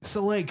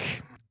 So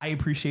like I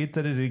appreciate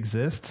that it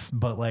exists,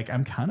 but like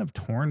I'm kind of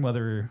torn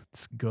whether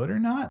it's good or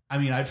not. I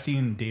mean, I've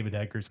seen David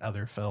Eggers'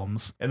 other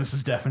films, and this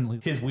is definitely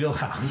his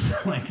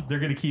wheelhouse. Like they're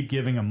gonna keep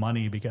giving him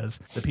money because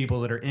the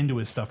people that are into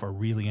his stuff are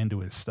really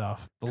into his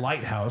stuff. The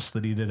Lighthouse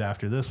that he did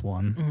after this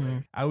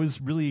one, I was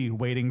really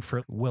waiting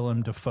for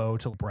Willem Dafoe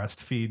to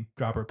breastfeed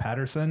Robert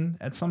Patterson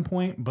at some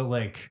point, but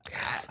like,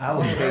 I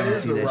was paying to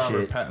It's see a that Robert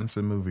shit.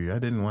 Pattinson movie. I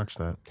didn't watch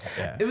that.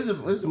 yeah. It was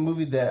a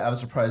movie that I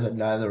was surprised that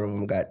neither of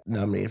them got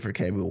nominated for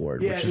Academy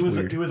Award, Yeah, which it is was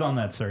weird. it was on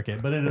that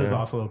circuit, but it is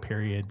also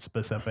period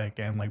specific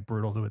and like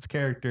brutal to its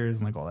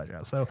characters and like all that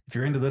jazz. So if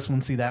you're into this one,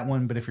 see that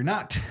one. But if you're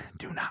not,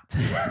 do not.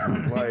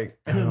 Like,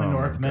 And then The oh my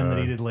Northman that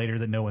he God. did later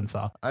that no one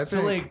saw. I So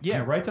think- like,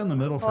 yeah, right down the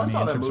middle for I me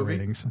saw in that terms of movie.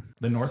 ratings.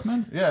 The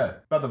Northman? Yeah,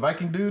 about the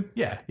Viking dude.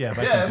 Yeah. Yeah,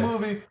 that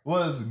movie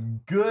was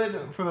good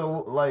for the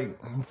like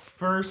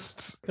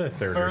first A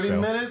third or 30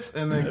 so. minutes,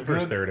 and then The first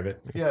good- third of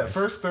it. Yeah,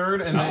 first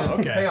third, and then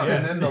okay, hang on, yeah.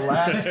 and then the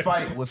last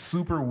fight was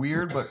super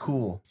weird but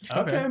cool.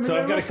 Okay. So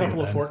I've got a see couple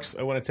it of then. forks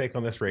I want to take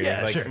on this rating.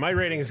 Yeah, like sure. my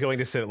rating is going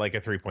to sit at like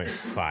a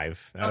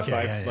 3.5 out of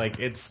 5. yeah, yeah. Like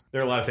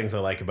there are a lot of things I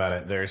like about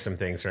it. There are some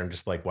things where I'm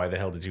just like, why the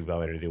hell did you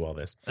bother to do all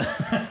this?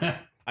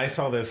 I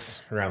saw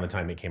this around the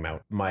time it came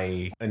out.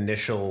 My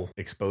initial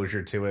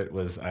exposure to it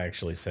was I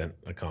actually sent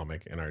a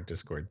comic in our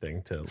Discord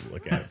thing to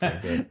look at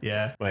for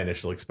Yeah. my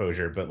initial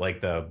exposure. But like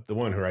the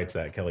woman who writes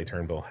that, Kelly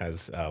Turnbull,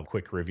 has a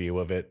quick review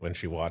of it when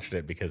she watched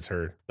it because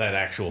that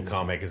actual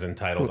comic is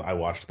entitled "I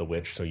Watched the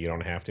Witch, So You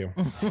Don't Have to."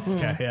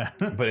 Okay, yeah.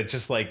 But it's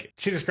just like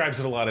she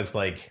describes it a lot as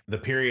like the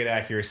period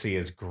accuracy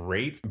is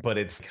great, but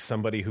it's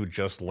somebody who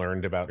just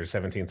learned about their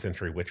 17th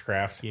century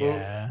witchcraft.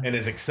 Yeah. And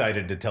is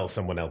excited to tell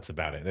someone else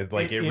about it. It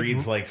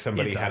reads like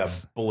somebody it had a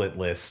does. bullet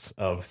list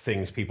of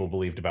things people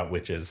believed about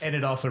witches. And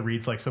it also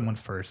reads like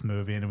someone's first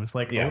movie, and it was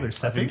like, Yeah. oh, there's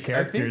 7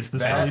 characters.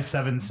 There's that- probably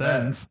 7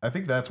 cents. I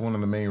think that's one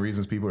of the main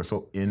reasons people are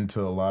so into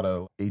a lot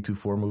of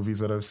A24 movies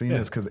that I've seen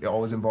is because they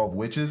always involve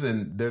witches,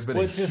 and there's been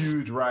Well, a just-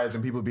 huge rise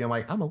in people being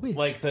like, I'm a witch.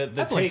 Like the I've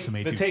liked take some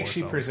the A24 take she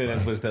films,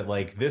 presented was that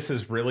like this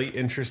is really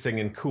interesting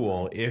and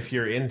cool if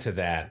you're into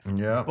that.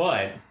 Yeah.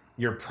 But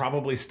you're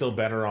probably still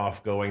better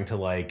off going to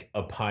like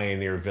a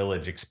Pioneer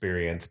Village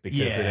experience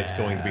because then it's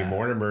going to be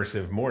more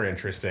immersive, more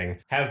interesting,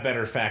 have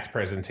better fact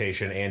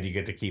presentation, and you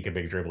get to keep a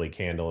big dribbly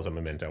candle as a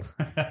memento.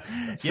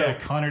 Yeah,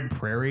 Conard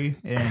Prairie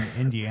in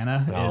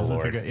Indiana Oh, is that's a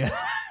Lord. good.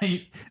 Yeah,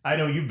 I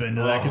know you've been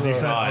to that because you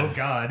said, God. "Oh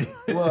God."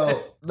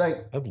 Well,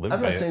 like I live,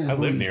 I'm not saying this I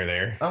live movie- near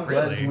there. I'm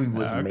glad this Really? movie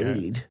was Okay.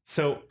 made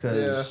So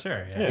because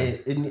Sure. Yeah.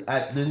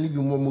 there need to be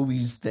more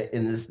movies that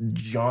in this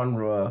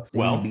genre that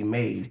Well, need to be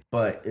made,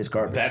 but it's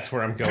garbage. that's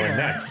where I'm going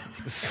next.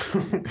 So,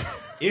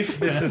 if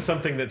this is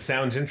something that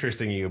sounds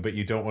interesting to you, but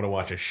you don't want to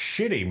watch a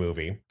shitty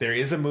movie, there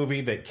is a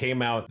movie that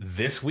came out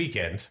this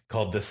weekend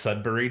called The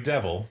Sudbury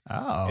Devil.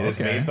 Oh, It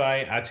is okay. made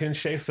by Atun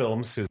Shea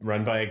Films, who's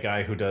run by a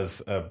guy who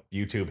does a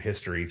YouTube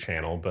history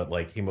channel, but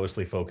like he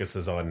mostly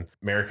focuses on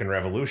American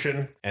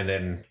Revolution and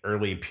then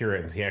early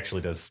Puritans. He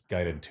actually does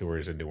guided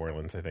tours in New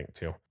Orleans, I think,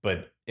 too.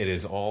 But it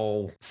is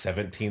all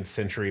 17th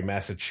century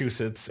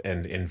Massachusetts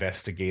and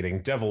investigating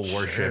devil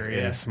worship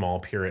yeah. in small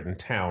Puritan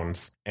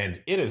towns.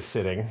 And it is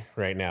sitting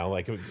right now,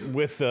 like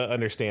with the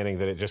understanding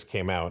that it just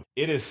came out,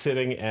 it is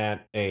sitting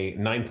at a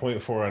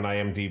 9.4 on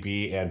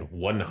IMDb and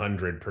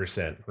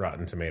 100%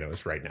 Rotten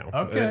Tomatoes right now.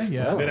 Okay, It's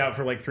yeah. been out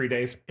for like 3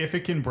 days. If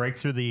it can break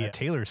through the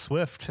Taylor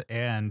Swift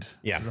and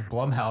Yeah. the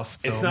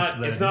Blumhouse films,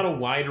 It's not a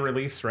wide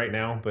release right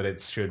now, but it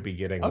should be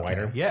getting okay.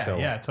 wider. Yeah, So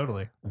yeah,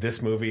 totally.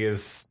 this movie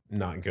is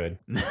not good.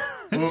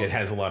 It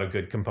has a lot of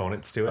good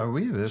components to it. Are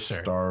we this Sure.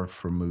 starved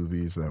for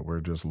movies that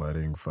we're just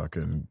letting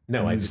fucking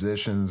No, I just-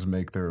 musicians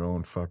make their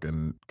own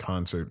fucking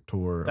concert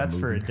tour? That's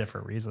for a movie?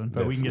 different reason,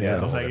 but we can get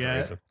That's to a that whole in a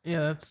different second. reason. Yeah,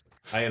 that's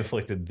I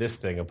inflicted this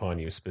thing upon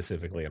you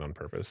specifically and on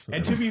purpose.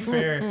 And to be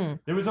fair,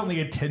 there was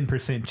only a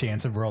 10%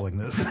 chance of rolling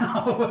this.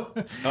 Oh,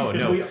 'Cause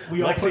no.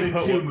 we all Lexi put in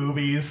put 2 one-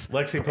 movies.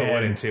 Lexi put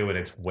 1 and 2, and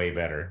it's way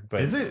better.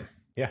 But Is it?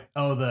 Yeah.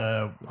 Oh,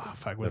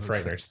 what was it?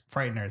 Frighteners.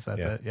 Frighteners, that's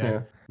Yeah. it.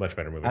 Yeah. Much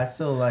better movie. I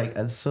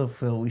still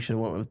feel we should have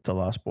went with The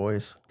Lost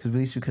Boys because at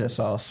least we could have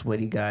saw a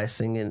sweaty guy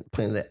playing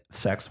the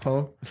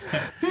saxophone.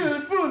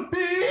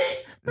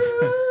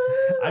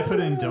 I put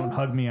in "Don't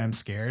hug me, I'm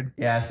scared."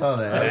 Yeah, I saw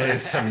that. That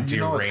is some You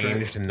know what's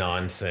deranged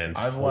nonsense.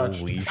 I've watched-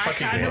 Holy I I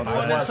fucking kind of I've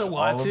wanted watched to all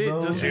watch of it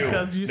those. just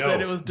because you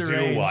said it was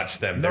deranged. Do watch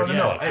them. No, They're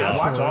no, no. fucked Hey, up.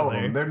 watch all of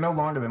Absolutely. them. They're no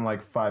longer than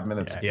like 5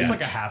 minutes. Yeah. It's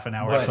like a half an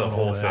hour. But total the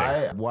whole of it. thing.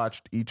 I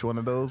watched each one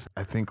of those,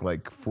 I think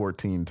like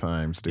 14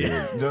 times, dude.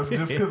 Just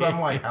because I'm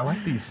like, I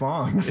like these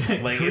songs.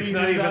 Like Creed it's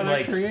not is even not a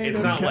like creative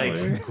it's not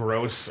killer. like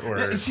gross or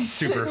Yeah, she's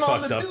super shitting on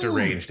fucked the up dude.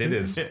 deranged. It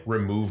is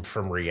removed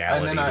from And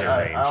reality then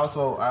deranged.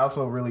 I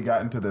also really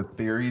got into the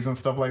theories and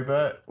stuff like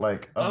that,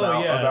 like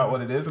about yeah. about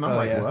what it is, and I'm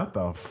like, yeah. what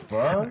the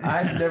fuck?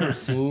 I've never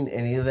seen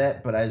any of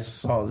that, but I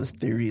saw this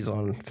theories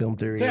on film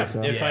theory. Yeah, and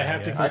stuff. if I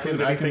have to I conclude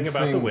can anything about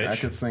sing, the witch, I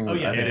could sing. Oh,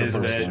 yeah, I it think is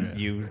the first that one.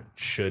 you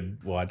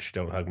should watch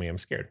Don't Hug Me, I'm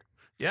Scared.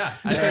 Yeah.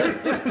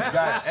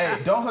 God, hey,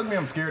 Don't Hug Me,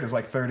 I'm Scared is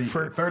like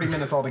 30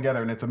 minutes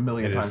altogether, and it's a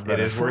million It is- times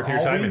better. it is worth your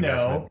All time we know,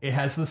 investment. it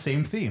has the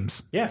same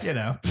themes. Yes. You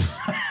know.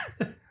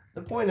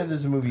 The point of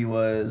this movie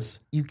was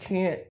you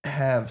can't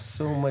have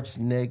so much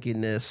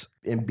nakedness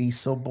and be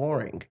so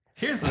boring.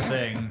 Here's the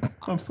thing.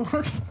 I'm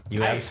sorry.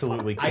 You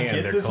absolutely I can.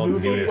 get They're this called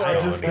movie. nudist I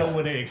just comedies. don't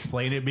want to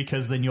explain it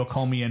because then you'll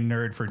call me a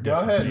nerd for Go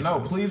different ahead. reasons.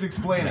 No, please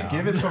explain it.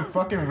 Give it some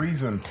fucking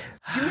reason.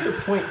 Give me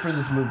the point for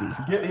this movie.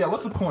 Yeah,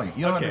 what's the point?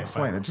 You don't have Okay, to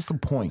explain it. Just a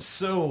point.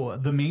 So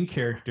the main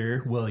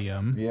character,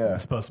 William, Yeah.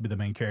 is supposed to be the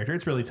main character.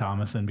 It's really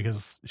Thomason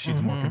because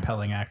she's a more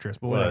compelling actress,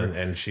 but Well, whatever.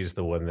 and she's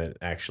the one that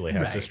actually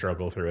has to Right.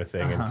 struggle through a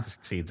thing and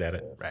succeeds at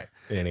it. Right.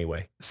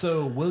 Anyway,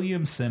 So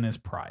William's sin is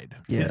pride.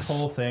 Yes. His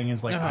whole thing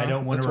is like, I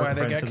don't want That's to why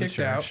they repent got to the kicked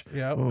church. out.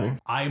 Yep.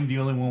 I'm the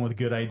only one with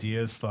good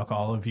ideas. Fuck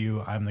all of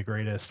you. I'm the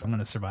greatest. I'm going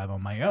to survive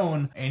on my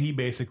own. And he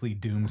basically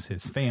dooms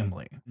his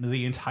family.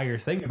 The entire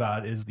thing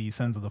about it is the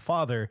sins of the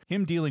father,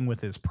 him dealing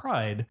with his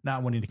pride,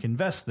 not wanting to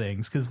confess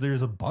things because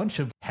there's a bunch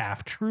of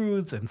half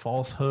truths and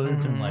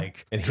falsehoods and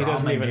like, and he drama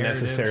doesn't even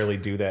narratives. necessarily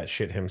do that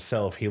shit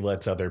himself. He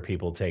lets other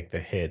people take the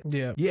hit.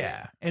 Yeah.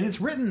 Yeah. And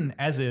it's written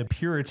as a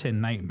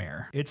Puritan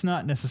nightmare. It's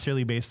not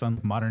necessarily based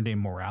on modern day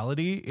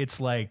morality. It's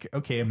like,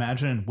 okay,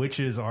 imagine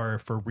witches are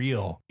for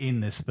real in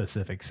this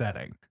specific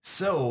setting.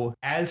 So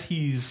as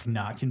he's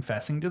not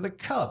confessing to the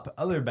cup,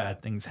 other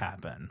bad things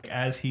happen.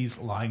 As he's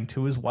lying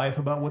to his wife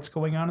about what's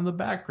going on in the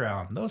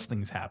background, those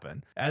things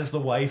happen. As the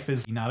wife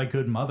is not a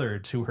good mother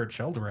to her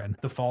children,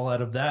 the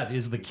fallout of that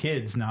is the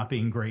kids not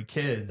being great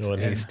kids. When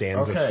he And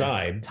stands Okay.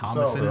 aside,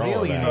 Thomason is for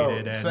all of that.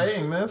 alienated. So and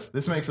saying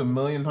this makes a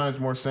million times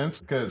more sense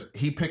because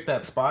he picked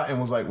that spot and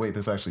was like, "Wait,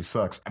 this actually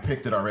sucks. I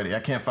picked it already. I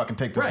can't fucking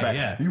take this Right, back.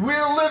 yeah.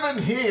 We're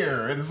living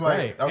here." And it's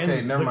like, okay,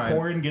 and never the mind.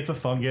 corn gets a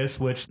fungus,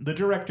 which the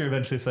director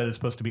eventually said is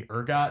supposed to be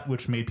ergot,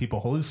 which made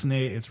people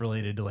hallucinate. It's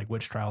related to like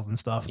witch trials and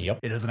stuff. Yep.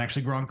 It doesn't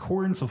actually grow on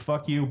corn, so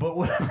fuck you. But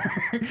whatever.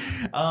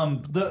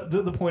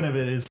 The point of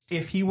it is,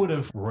 if he would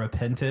have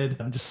repented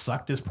and just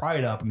sucked his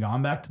pride up and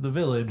gone back to the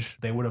village,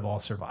 they would have all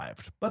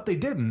survived. But they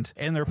didn't,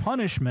 and their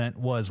punishment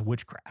was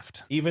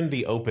witchcraft. even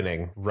the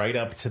opening, right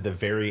up to the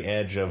very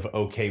edge of,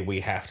 okay,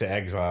 we have to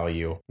exile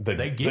you. The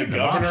gave them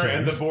governor options.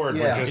 and the board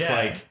Yeah. were just Yeah.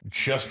 like,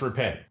 just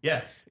repent.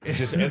 Yeah.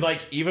 Just and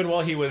like even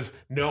while he was,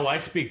 no, I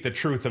speak the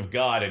truth of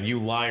God, and you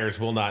liars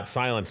will not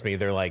silence me.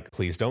 They're like,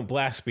 please don't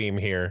blaspheme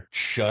here.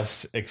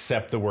 Just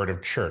accept the word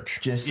of church.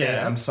 Just say,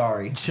 Yeah. I'm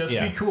sorry. Just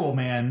Yeah. be cool,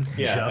 man.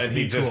 Yeah, Just and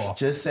be he just- cool.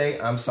 Just say,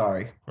 I'm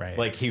sorry. Right.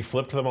 Like he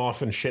flipped them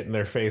off and shit in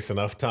their face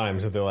enough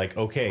times that they're like,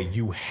 okay,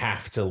 you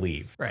have to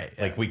leave. Right,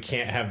 yeah. Like we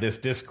can't have this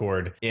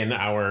discord in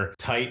our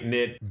tight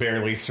knit,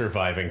 barely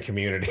surviving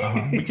community.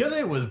 Because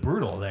it was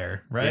brutal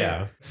there, right?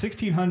 Yeah.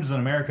 1600s in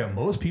America,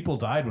 most people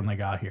died when they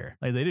got here.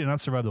 Like they did not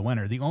survive the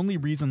winter. The only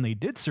reason they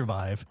did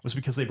survive was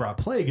because they brought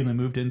plague and they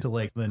moved into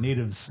like the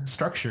natives'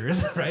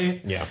 structures, right?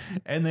 Yeah.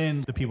 And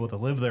then the people that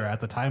lived there at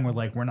the time were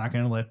like, we're not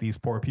going to let these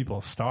poor people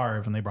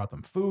starve, and they brought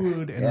them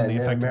food, and then they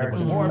and affected them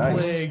with Americans more were nice.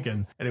 plague.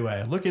 And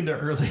anyway, look into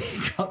early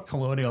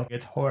colonial.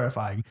 It's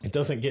horrifying. It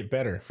doesn't get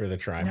better for the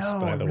tribes,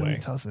 No, by it the really way.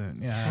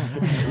 doesn't. Yeah.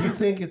 You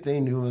think if they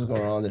knew what was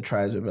going on, the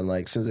tribes would have been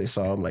like, as soon as they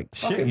saw him, like,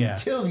 fucking yeah.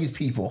 kill these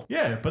people.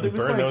 Yeah, but it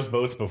was Burn like, those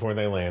boats before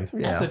they land.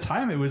 Yeah. at the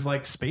time, it was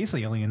like space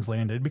aliens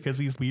landed because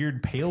these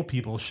weird pale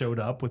people showed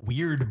up with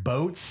weird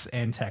boats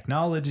and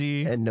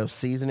technology. And no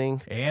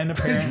seasoning. And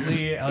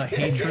apparently a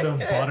hatred of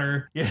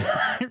butter.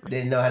 Yeah. They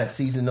didn't know how to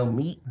season no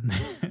meat.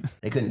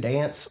 They couldn't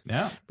dance.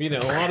 Yeah. You know,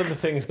 a lot of the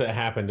things that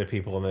happen to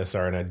people in this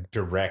are in a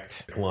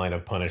direct line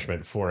of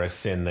punishment for a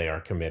sin they are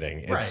committing.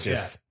 It's Right.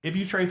 just, yeah. If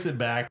you trace it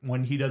back,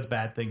 when he does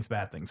bad things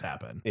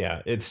happen.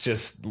 yeah, it's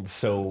just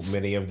so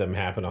many of them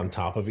happen on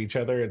top of each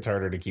other. It's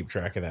harder to keep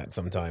track of that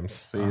sometimes.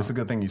 See, it's a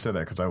good thing you said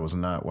that because I was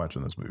not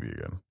watching this movie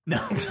again. No.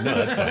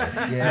 No, that's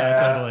fine.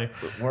 Yeah. Totally.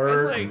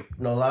 Word. It's like-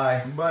 no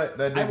lie. But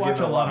that did I watch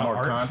give it a lot of more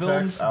art context.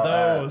 films, I'll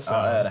though, add, so-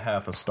 I'll add a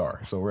half a star.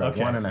 So we're at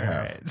 1.5. all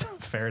right.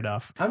 Fair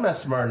enough. I'm not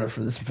smart enough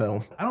for this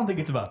film. I don't think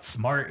it's about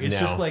smart. It's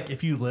No. just like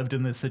if you lived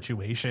in this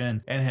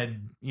situation and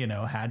had,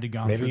 had to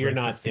go through Maybe you're like,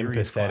 not the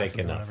theories empathetic classes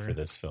or enough whatever. for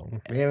this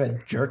film. We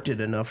haven't jerked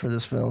it enough for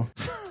this film.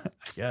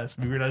 Yes,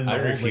 maybe we're not into I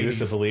old refuse ladies.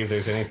 to believe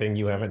there's anything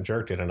you haven't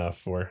jerked it enough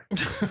for.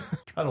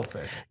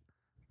 Cuttlefish.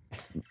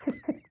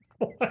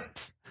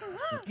 What?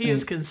 He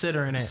is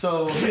considering it.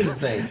 So here's the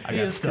thing. I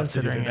got stuff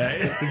to do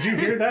today. Did you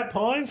hear that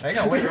pause? Hang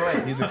on, wait.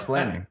 He's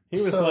explaining.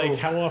 He was So- like,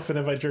 "How often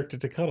have I jerked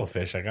it to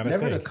cuttlefish?" I gotta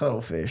Never think. the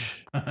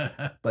cuttlefish,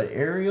 but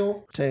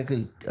Ariel,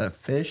 technically a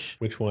fish.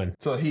 Which one?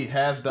 So he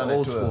has done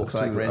Old it school, to, 'cause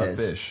I like a redheads.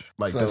 fish,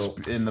 like So-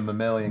 in the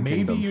mammalian Maybe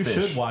kingdom. you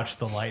fish. should watch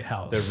The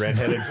Lighthouse. The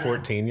redheaded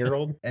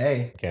 14-year-old.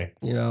 Hey, Okay.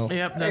 you know,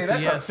 Yep, Hey, that's, that's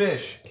a yes. a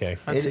fish. Okay.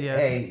 That's a yes.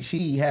 hey,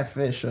 she have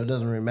fish, so it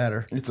doesn't really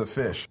matter. It's a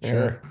fish.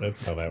 Sure.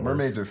 That's how that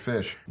Mermaids works. are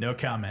fish. No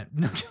comment.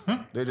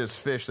 They're just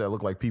fish that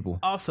look like people.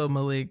 Also,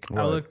 Malik,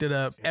 I looked it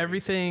up.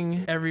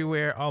 Everything,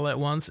 Everywhere, All at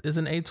Once is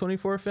an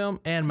A24 film,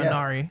 and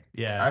Minari.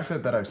 Yeah. I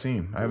said that I've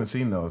seen. I haven't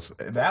seen those.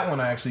 That one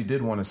I actually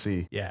did want to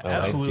see. Yeah, Oh, I do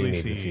absolutely.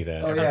 need to see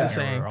that. Oh, I'm yeah. just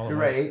saying. You're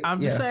right.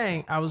 I'm just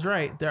saying, I was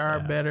right. There are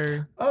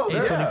better Oh,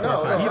 A24 yeah.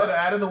 No, I films. said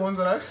out of the ones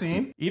that I've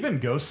seen, Even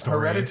Ghost Story.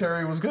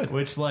 Hereditary was good.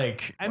 Which,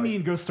 like, I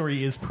mean, Ghost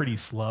Story is pretty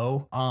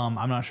slow.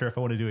 I'm not sure if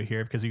I want to do it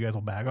here because you guys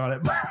will bag on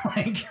it, but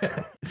like,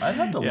 I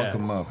have to Yeah. look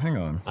them up. Hang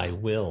on. I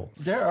will.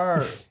 There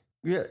are.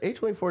 Yeah,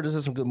 A24 does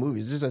have some good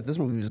movies. It's just like this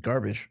movie is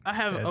garbage. I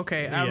have, Yes,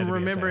 okay, he had to I'm be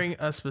remembering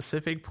a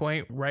specific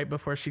point right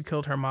before she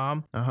killed her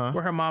mom,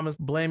 where her mom is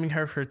blaming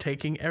her for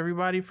taking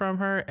everybody from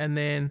her. And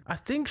then I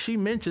think she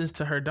mentions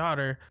to her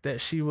daughter that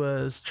she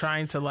was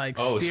trying to like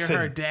steer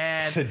her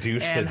dad,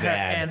 seduce and the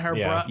dad. and her,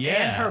 Yeah.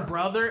 and her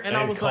brother. And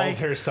I was called like,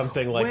 her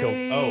something like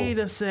wait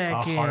a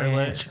second.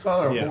 harlot.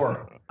 Call her a Yeah.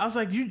 whore. I was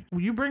like,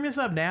 you bring this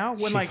up now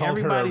when she like called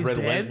her a everybody's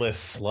dead?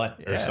 relentless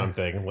slut or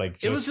something. Like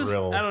just, It was just,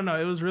 real. I don't know.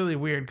 It was really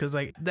weird because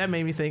like that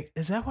made me think,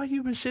 is that why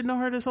you've been shitting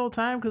on her this whole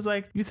time? Because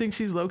like you think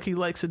she's low key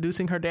like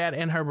seducing her dad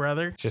and her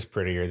brother. Just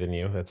prettier than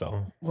you. That's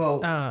all.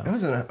 Well, it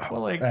wasn't a.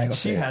 well, like, I ain't gonna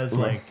she say it. has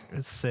like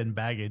sin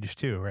baggage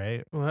too,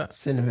 right? What?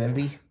 Sin of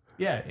envy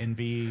Yeah,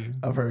 envy,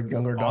 of her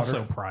younger daughter.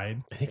 also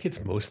pride. I think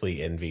it's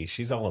mostly envy.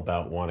 She's all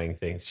about wanting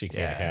things she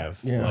can't Yeah. have.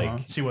 Yeah.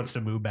 Like She wants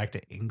to move back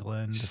to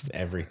England. just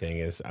everything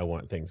is I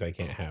want things I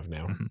can't have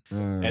now.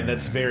 Mm. And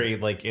that's very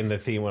like in the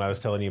theme when I was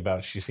telling you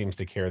about she seems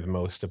to care the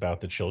most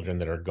about the children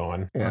that are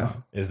gone. Yeah.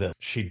 Is that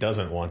she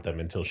doesn't want them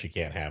until she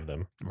can't have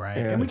them. Right.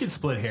 Yeah. And we could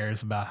split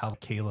hairs about how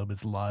Caleb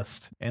is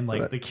lust and like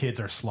But- the kids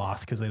are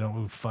sloth because they don't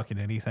move fucking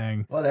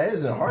anything. Well, that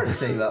isn't hard to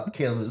say about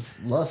Caleb's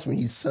lust when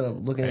he's set up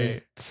looking at his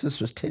Right.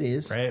 sister's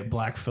titties. Right?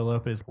 Black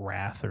Phillip is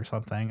wrath or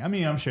something. I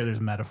mean, I'm sure there's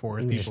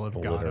metaphors people have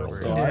Just gone literal over.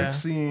 So stuff. Yeah. I've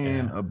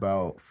seen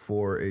about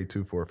 4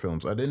 A24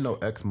 films. I didn't know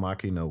Ex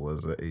Machina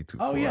was a A24.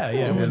 Oh, yeah,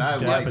 yeah. And With I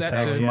Dev liked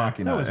Patel. Ex Yeah,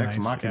 Machina. that was Ex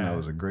nice, Machina yeah.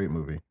 was a great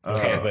movie.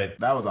 Okay, but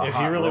that was a if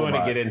hot you really want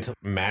to robot. get into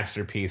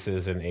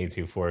masterpieces in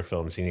A24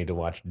 films, you need to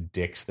watch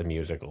Dix the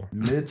musical.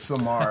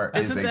 Midsommar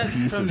is Isn't a that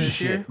piece from of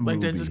this year? shit Like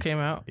movie. that just came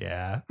out.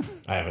 Yeah.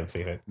 I haven't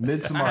seen it.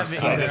 Midsommar I haven't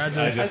sucks.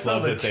 either. I I just saw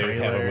love the that they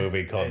have a trailer.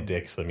 movie called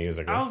Dix the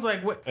musical. I was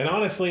like, what? And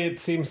honestly, it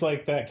seems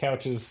like that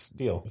couches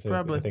deal.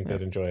 Probably. I think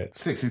they'd enjoy it.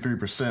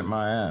 63%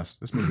 my ass.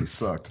 This movie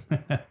sucked.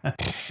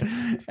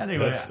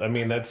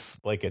 Anyway.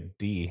 That's like a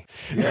D.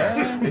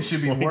 Yeah, it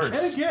should be And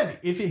worse. again,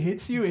 if it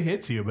hits you, it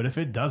hits you. But if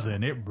it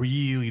doesn't, it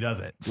really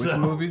doesn't. Which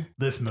movie?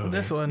 This movie.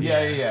 This one.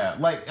 Yeah.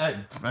 Like,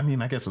 I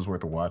mean, I guess it's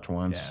worth a watch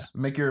once.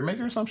 Yeah. Make your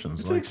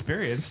assumptions. It's an Like,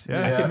 experience.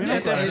 Yeah. yeah, I mean,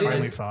 I'm glad I it-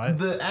 finally saw it.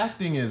 The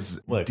acting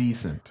is Look.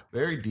 decent,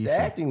 very The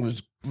decent. acting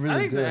was really I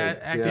think good.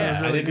 the acting Yeah.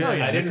 was really good.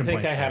 yeah, I didn't no think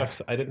I complaints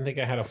had I didn't think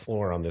I had a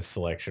floor on this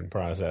selection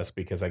process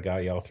because I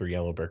got y'all through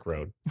Yellow Brick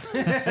Road.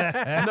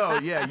 No,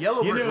 yeah,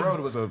 Yellow You Brick know, Road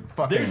was a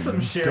fucking There's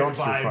some shared dumpster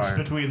vibes fire.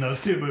 between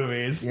those two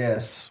movies.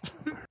 Yes.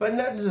 But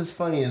not just as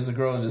funny as the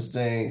girl just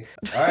saying,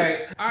 all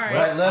right, All right,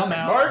 right, left, I'm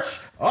out. march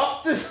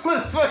off this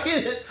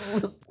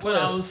motherfucking With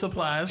all the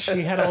supplies.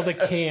 She had all the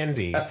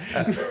candy.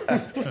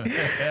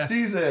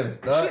 She said,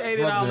 She ate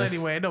it all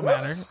anyway. It don't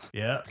matter.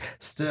 Yeah.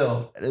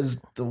 Still, it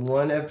is the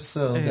one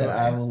episode that Anyway.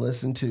 I will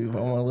listen to. If I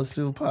want to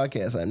listen to a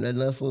podcast, I have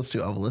nothing else to listen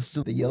to. I will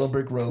listen to the Yellow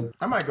Brick Road.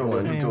 I might go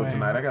listen to Anyway. it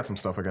tonight. I got some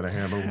stuff I got to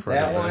handle before I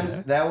That go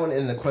to bed. one,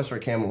 and the Quest for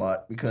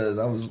Camelot, because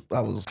I was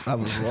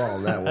wrong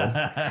on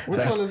that one.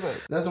 Which one is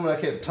that? That's when I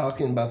kept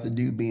talking about the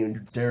dude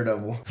being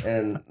Daredevil,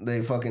 and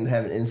they fucking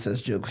having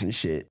incest jokes and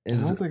shit. I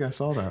And don't think I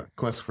saw that.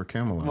 Quest for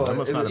Camelot. Well, I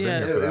must it not was- have yeah,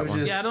 been here for it that was one.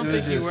 just- Yeah, I don't it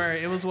think was you just- were.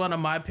 It was one of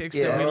my picks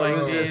yeah, that we it like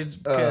was did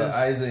just, because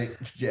Isaac,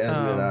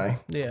 Jasmine, and I.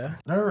 yeah.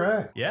 All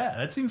right. Yeah.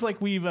 That seems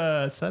like we've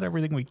said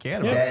everything we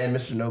can about That and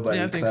Mr. Nobody,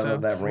 Yeah, I because think I so.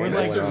 love that We're rant.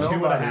 like I went on.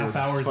 2.5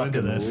 hours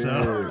into this.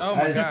 So. Oh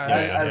my I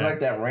god. like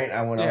that rant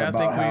I went on Yeah, I about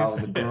think how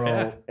we've- the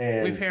girl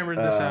and We've hammered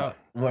this out.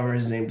 Whoever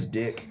his name's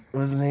Dick.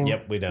 What's his name?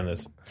 Yep, we done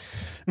this.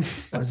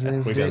 What's his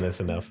name? We've done this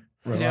enough.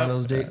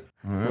 Rolano's Dick.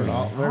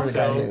 Whatever the guy's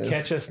name So is.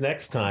 catch us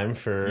next time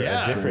for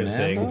Yeah, a different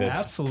thing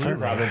that's absolutely.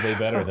 probably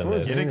better than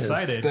Get this.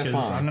 excited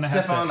because I'm gonna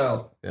have to.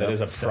 Stefano. That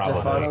is a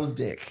probably. Stefano's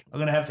Dick. I'm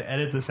gonna have to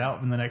edit this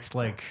out in the next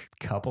like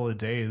couple of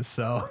days.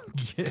 So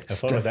Have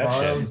fun with that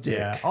Stefano's shit. Dick.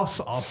 yeah, I'll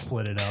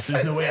split it up.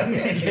 There's no way I'm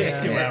gonna get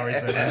 2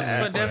 hours in this.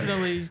 But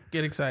definitely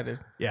get excited.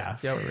 Yeah,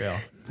 for real.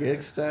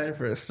 Next time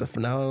for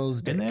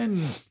Stefano's dick. And then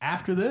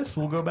after this,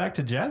 we'll go back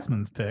to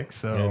Jasmine's pick.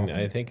 So And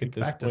I think at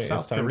this back to point, it's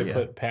South time Korea. to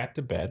put Pat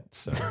to bed.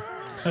 So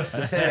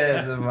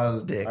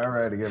Stefano's dick. All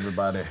righty,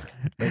 everybody.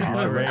 Thank you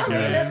All for right,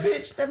 listening.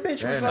 guys. That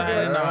bitch was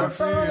And like,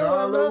 Stefano,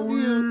 I love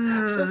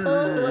you.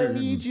 Stefano, I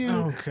need you.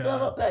 Oh,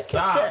 God.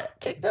 Stop.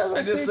 Kick that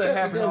I just bitch said out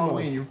happy the demos.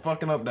 Halloween. You're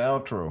fucking up the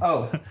outro.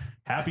 Oh,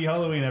 Happy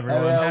Halloween,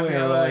 everyone. Happy Happy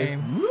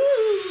Halloween. Woo!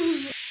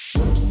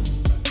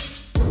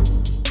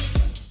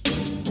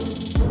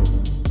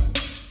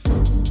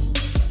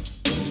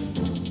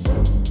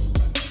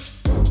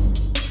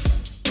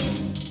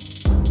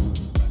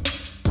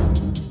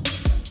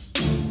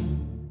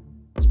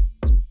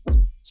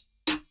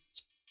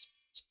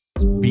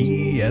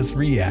 BS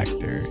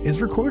Reactor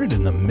is recorded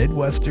in the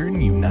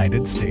Midwestern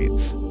United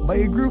States by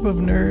a group of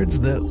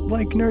nerds that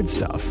like nerd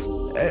stuff,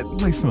 at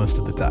least most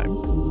of the time.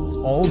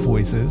 All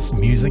voices,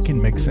 music, and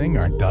mixing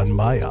are done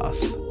by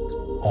us.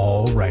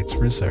 All rights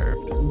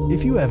reserved.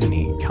 If you have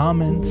any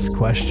comments,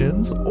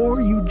 questions,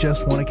 or you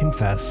just want to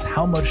confess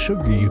how much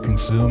sugar you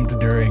consumed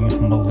during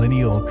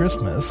Millennial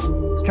Christmas,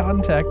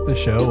 contact the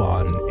show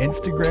on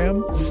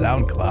Instagram,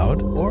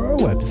 SoundCloud, or our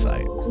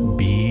website,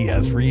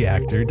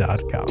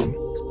 bsreactor.com.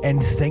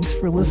 And thanks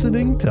for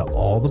listening to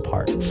all the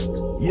parts.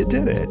 You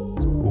did it.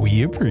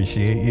 We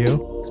appreciate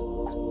you.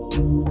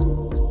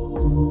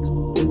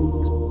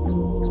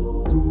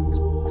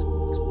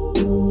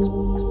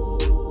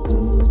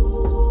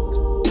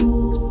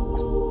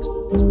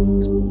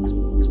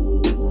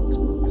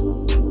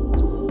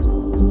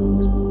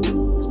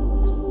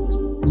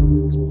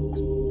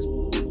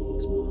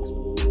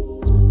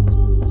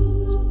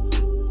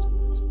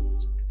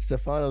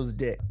 Stefano's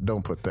dick.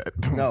 Don't put that.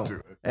 Don't No. do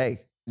it.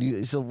 Hey,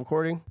 you still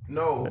recording?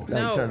 No.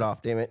 No, you turn it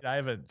off, damn it. I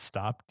haven't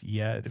stopped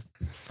yet.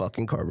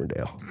 Fucking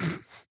Carbondale.